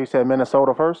 So you said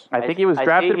Minnesota first? I think he was I see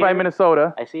drafted by here-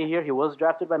 Minnesota I see here he was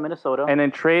drafted by Minnesota. and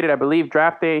then traded, I believe,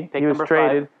 draft day, Pick he was number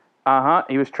traded.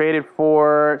 He was traded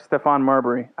for Stephon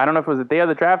Marbury. I don't know if it was the day of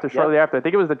the draft or shortly after. I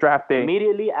think it was the draft day.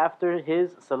 Immediately after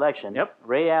his selection, Yep.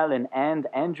 Ray Allen and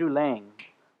Andrew Lang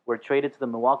were traded to the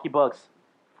Milwaukee Bucks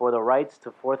for the rights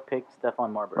to 4th pick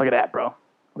Stephon Marbury. Look at that, bro.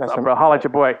 That's, What's up, bro? Holla at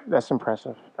your boy. that's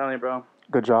impressive. Telling you, bro.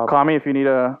 Good job. Call me if you need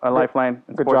a lifeline.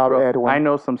 in Good sports, job, bro. Edwin. I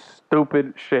know some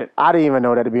stupid shit. I didn't even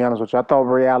know that, to be honest with you. I thought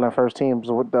Ray Allen first team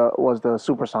was the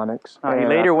Supersonics. He And,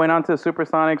 later went on to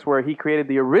Supersonics, where he created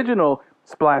the original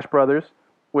Splash Brothers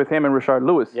with him and Rashard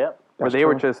Lewis. Yep. Where That's they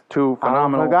were true. just two I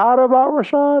phenomenal. forgot about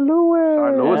Rashard Lewis.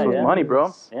 Rashard Lewis Yeah, was yeah. money, bro.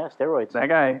 Yeah, steroids. That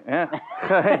guy,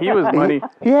 yeah. He was money.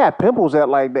 He had pimples at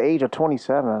like the age of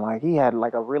 27. Like he had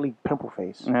like a really pimple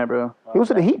face. Yeah, bro. He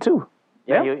was in the Heat too.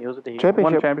 Yeah, Yeah. he was with the Heat.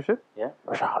 Won a Championship. championship. Yeah.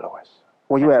 Rashard Lewis.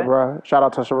 Where you at, bro? Shout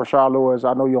out to Rashard Lewis.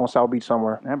 I know you on South Beach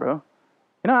somewhere. Yeah, bro.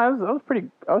 You know, I was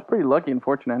pretty lucky and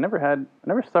fortunate. I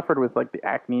never suffered with like the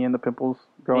acne and the pimples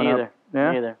growing Me up. either.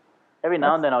 Yeah. Me either. Every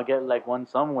now and then I'll get like one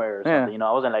somewhere or Yeah. something. You know,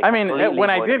 I wasn't like. I mean, completely when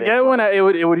I void did of get it, one, but- it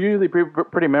would usually be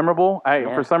pretty memorable.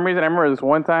 Yeah. For some reason, I remember this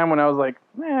one time when I was like,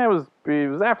 it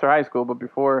was after high school, but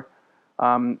before,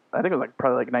 I think it was like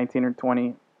probably like 19 or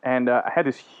 20, and I had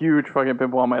this huge fucking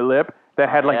pimple on my lip that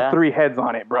had like yeah? 3 heads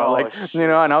on it, bro. Oh, like shit. you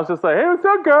know, and I was just like, hey, what's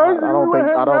up, guys? I don't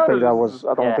think that was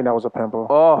Yeah. think that was a pimple.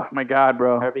 Oh my god,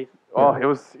 bro. herpes. Oh, it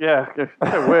was, yeah,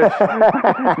 I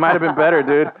wish. Might have been better,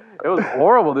 dude. It was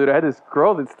horrible, dude. I had this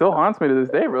girl that still haunts me to this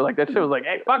day, bro. Like, that shit was like,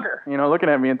 hey, fucker, you know, looking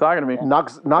at me and talking to me.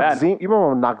 Noxzema. You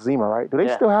remember Noxzema, right? Do they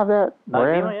Yeah. still have that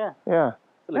brand? Noxzema, yeah. Yeah.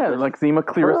 Yeah, like Zima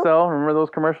Clearasil. Remember those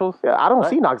commercials? Yeah, I don't What?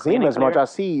 see Noxzema Clean and as much. Clear? I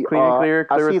see Clean and Clear,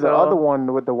 I see the Clearasil. other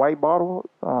one with the white bottle.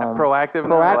 Proactive. Proactive,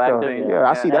 Proactive. yeah,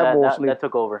 I see that mostly. That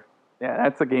took over. Yeah,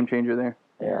 that's a game changer there.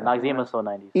 Yeah. Noxzema's so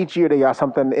 90s. Each year they got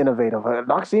something innovative.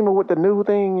 Noxzema with the new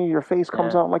thing, your face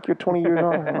comes Yeah. out like you're 20 years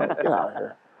old. I'm like, get out of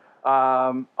here.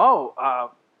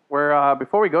 We're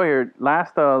before we go here,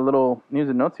 last little news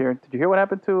and notes here. Did you hear what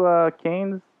happened to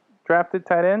Kane's drafted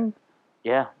tight end?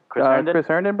 Yeah. Chris Herndon. Chris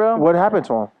Herndon, bro. What happened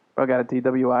to him? Bro got a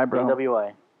DWI, bro.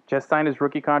 DWI. Just signed his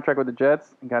rookie contract with the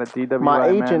Jets and got a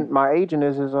DWI. My agent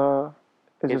is his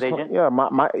His agent? Yeah,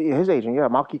 his agent. Yeah,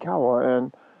 Maki Kawa,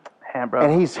 and bro.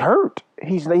 and he's hurt.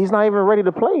 He's not even ready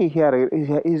to play. He's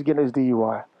getting his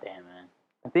DUI. Damn, man.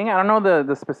 I think I don't know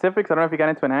the specifics. I don't know if he got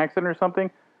into an accident or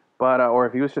something, but or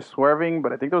if he was just swerving.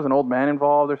 But I think there was an old man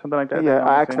involved or something like that. Yeah,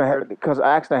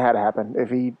 accident had to happen.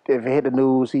 If he hit the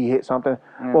news, he hit something.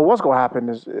 Well, what's gonna happen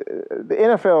is the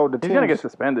NFL, the He's teams, gonna get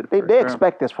suspended. they for sure.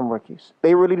 expect this from rookies.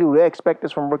 They really do. They expect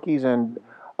this from rookies, and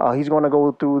he's going to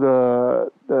go through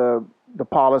the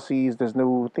policies. This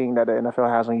new thing that the NFL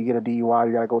has when you get a DUI,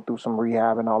 you got to go through some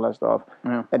rehab and all that stuff.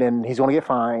 Yeah. And then he's going to get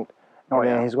fined. And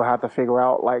then he's going to have to figure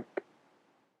out like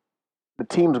the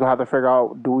team's going to have to figure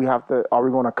out: are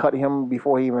we going to cut him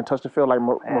before he even touched the field, like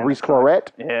Maurice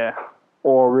Claret, Yeah.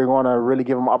 or we're going to really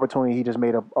give him opportunity? He just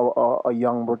made a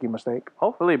young rookie mistake.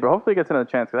 Hopefully, bro. Hopefully, he gets another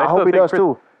chance. 'Cause I still hope he think does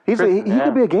too. He yeah.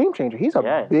 could be a game changer. He's a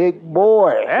Yeah. big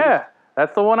boy. Yeah,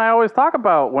 that's the one I always talk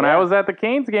about. When I Yeah. was at the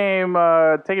Canes game,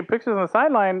 taking pictures on the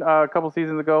sideline a couple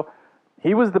seasons ago,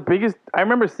 he was the biggest. I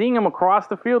remember seeing him across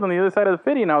the field on the other side of the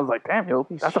 50, and I was like, "Damn,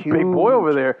 that's a big boy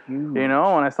over there." You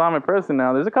know, when I saw him in person.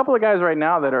 Now, there's a couple of guys right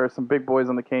now that are some big boys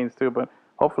on the Canes too, but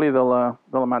hopefully they'll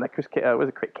amount. That Chris, was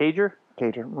it Cager?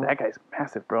 Cager. That guy's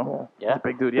massive, bro. Yeah. He's a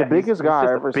big dude. Yeah, biggest he's guy just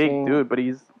I a ever big seen. dude, but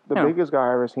he's The you know. biggest guy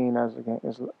I ever seen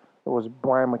was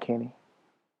Brian McKinney.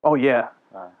 Oh yeah,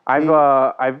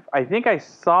 I think I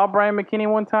saw Brian McKinney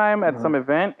one time at some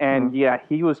event, and yeah,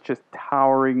 he was just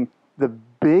towering. The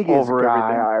biggest Over guy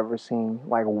everything. I ever seen,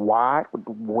 like wide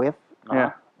width,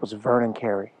 Yeah, was Vernon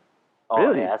Carey. Oh,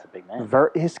 Really? yeah, that's a big man.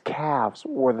 His calves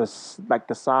were the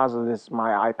size of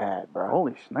my iPad, bro.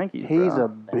 holy shnikes, He's bro. a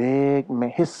big man.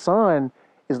 His son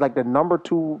is like the number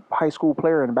 2 high school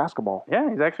player in basketball. Yeah,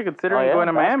 he's actually considering Oh, yeah? going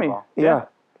to Miami. Basketball. Yeah,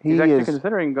 He's he actually is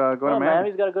considering going Oh, to Miami.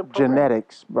 Miami's got a good program.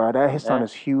 genetics, bro. His son Yeah.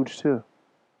 is huge too.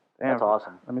 Damn. That's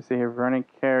awesome. Let me see here. Vernon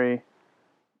Carey,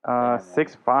 man.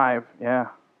 6'5". Yeah.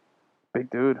 Big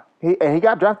dude. He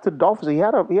got drafted to the Dolphins. He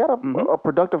had a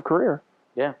productive career.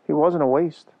 Yeah. He wasn't a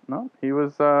waste. No, he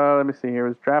was. Let me see. He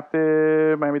was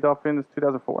drafted Miami Dolphins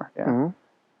 2004. Yeah. Mhm.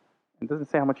 It doesn't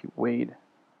say how much he weighed.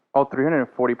 Oh,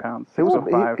 340 pounds. He was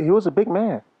 6'5". he was a big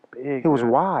man. Big. He was dude.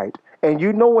 wide, and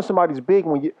you know when somebody's big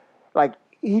when you like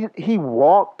he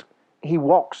walked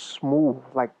smooth,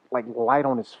 like light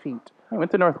on his feet. He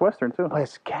went to Northwestern too. But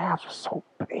his calves were so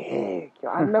big.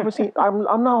 I've never seen.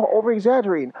 I'm not over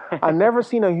exaggerating. I've never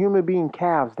seen a human being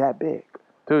calves that big.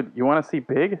 Dude, you want to see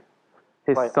big?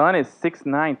 His Right. son is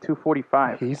 6'9",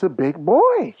 245. He's a big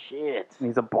boy. Shit.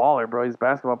 He's a baller, bro. He's a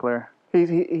basketball player.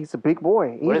 He's a big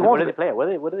boy. Where He's did one they play at? Where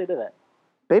did they do that?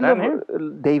 They Down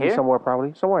live Davie Here? somewhere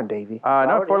probably somewhere in Davie. No,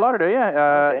 Lauderdale? Fort Lauderdale.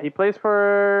 Yeah. Okay. He plays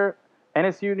for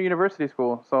NSU University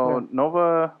School. So Yeah.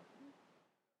 Nova.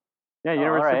 Yeah,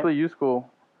 University alright. U School,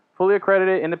 fully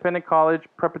accredited independent college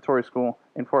preparatory school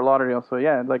in Fort Lauderdale. So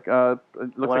yeah, like it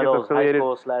looks One like of it's those high affiliated.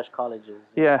 school / colleges.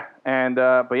 Yeah, and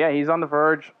but yeah, he's on the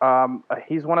verge.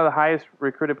 He's one of the highest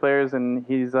recruited players, and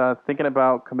he's thinking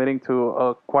about committing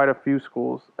to quite a few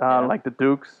schools, like the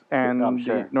Dukes and I'm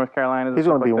sure. the North Carolinas. He's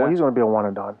and gonna be stuff like that. he's gonna be a one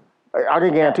and done. I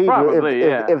can guarantee Probably, you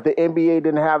yeah. if the NBA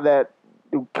didn't have that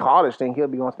college thing, he'll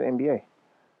be going to the NBA.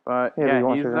 But Yeah, yeah, he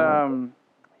wants to-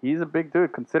 he's a big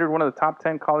dude. Considered one of the top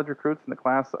 10 college recruits in the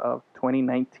class of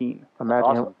 2019.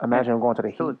 Imagine him going to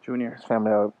the Still a Heat. junior. His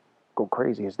family will go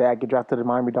crazy. His dad get drafted to the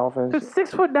Miami Dolphins. Dude,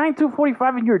 6'9",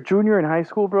 245, and you're a junior in high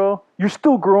school, bro. You're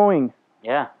still growing.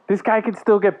 Yeah. This guy can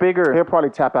still get bigger. He'll probably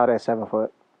tap out at 7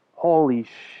 foot. Holy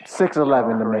shit.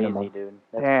 6'11" the Crazy, minimum. dude.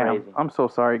 That's Damn, crazy. I'm so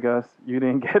sorry, Gus. You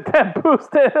didn't get that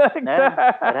boosted like Yeah,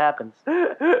 that. that happens.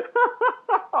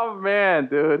 Oh man,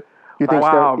 dude. You think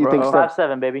Wow, you think bro. Steph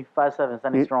 5'7", baby. 5'7",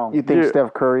 standing strong. you think Dude.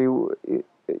 Steph Curry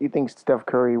you think Steph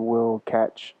Curry will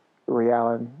catch Ray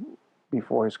Allen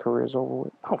before his career is over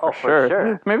with? Oh, Oh, for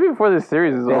sure. Maybe before this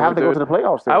series is They over, have to go dude. to the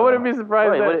playoffs. I wouldn't be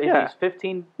surprised. Wait, that, what, yeah. he's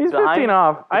 15. He's behind? 15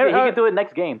 off. He could do it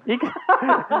next game. He could,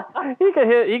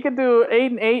 he could do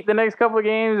 8-8 the next couple of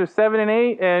games, or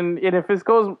 7-8, and if this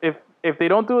goes, if they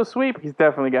don't do a sweep, he's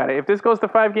definitely got it. If this goes to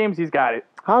 5 games, he's got it.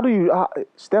 How do you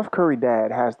Steph Curry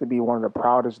dad has to be one of the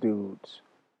proudest dudes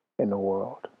in the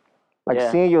world. Like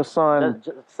Yeah. seeing your son.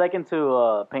 Second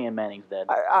to Peyton Manning's dad.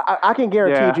 I can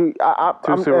guarantee you.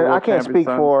 Two Super Bowl I can't speak champion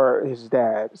sons. for his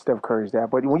dad, Steph Curry's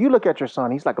dad, but when you look at your son,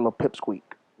 he's like a little pipsqueak,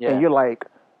 Yeah. and you're like,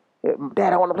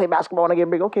 "Dad, I want to play basketball and I get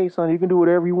big." Okay, son, you can do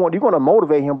whatever you want. You're going to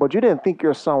motivate him, but you didn't think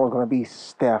your son was going to be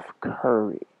Steph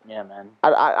Curry. Yeah, man.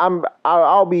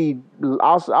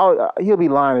 He'll be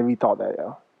lying if he thought that.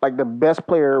 Yo. Like the best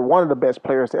player, one of the best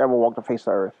players to ever walk the face of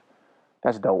the earth.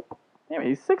 That's dope. Yeah,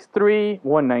 he's 6'3",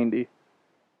 190.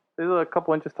 He's a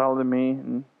couple inches taller than me,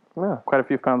 and Yeah, quite a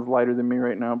few pounds lighter than me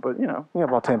right now. But yeah,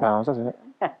 about 10 pounds. That's it.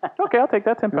 okay, I'll take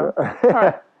that 10 pounds. All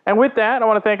right. And with that, I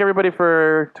want to thank everybody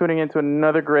for tuning in to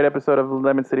another great episode of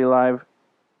Lemon City Live,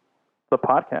 the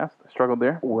podcast. I struggled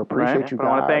there. We appreciate you But I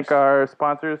want to guys. thank our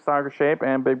sponsors, Soccer Shape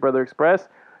and Big Brother Express.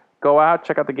 Go out,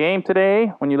 check out the game today.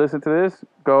 When you listen to this,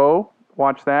 go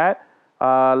watch that.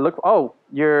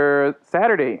 Your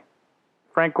Saturday,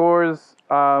 Frank Gore's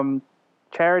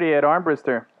charity at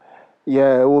Armbruster.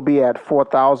 Yeah, it will be at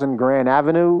 4000 Grand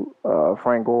Avenue.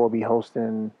 Frank Gore will be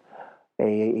hosting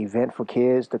a event for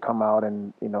kids to come out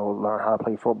and learn how to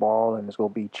play football, and there's going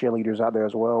to be cheerleaders out there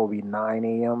as well. It will be 9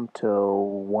 a.m. till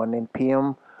 1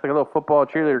 p.m. It's like a little football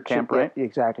cheerleader camp, right? Yeah,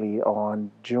 exactly.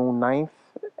 On June 9th,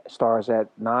 starts at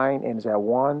 9, ends at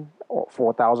 1,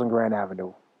 4000 Grand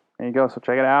Avenue. There you go. So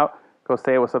check it out. Go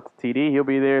say what's up to TD. He'll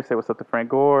be there. Say what's up to Frank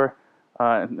Gore.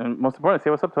 And most importantly, say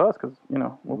what's up to us because,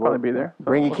 we'll probably be there. So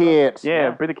Bring your what's up? kids.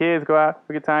 Yeah, bring the kids. Go out. Have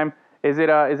a good time. Is it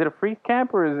a free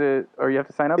camp or you have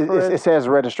to sign up for it? It says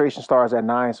registration starts at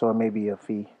 9, so it may be a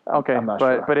fee. Okay, I'm not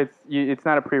but sure. but it's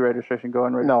not a pre-registration. Go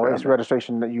and register. No, it's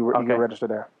registration that you Okay. can register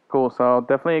there. Cool. So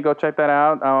definitely go check that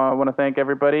out. I want to thank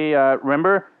everybody.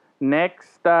 Remember,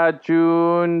 next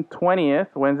June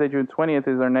 20th, Wednesday, June 20th,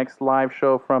 is our next live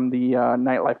show from the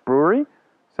Nightlife Brewery.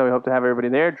 So we hope to have everybody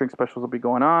there. Drink specials will be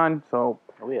going on. So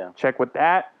Oh, yeah. check with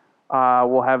that.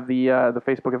 We'll have the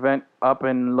Facebook event up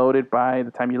and loaded by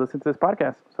the time you listen to this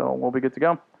podcast. So we'll be good to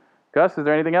go. Gus, is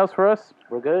there anything else for us?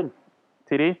 We're good.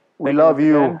 TD? We thank love once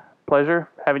you. again. Pleasure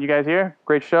having you guys here.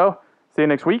 Great show. See you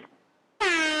next week.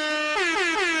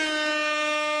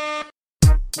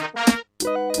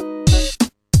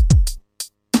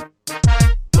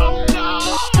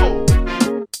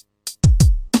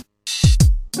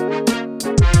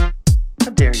 How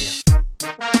dare you?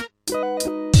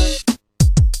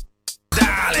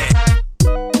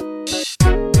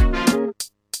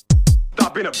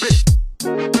 Stop being a bitch.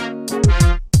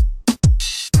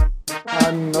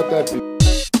 I'm not that.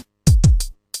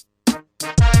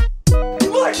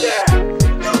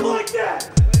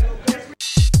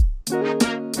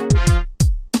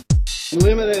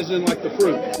 as in like the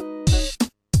fruit.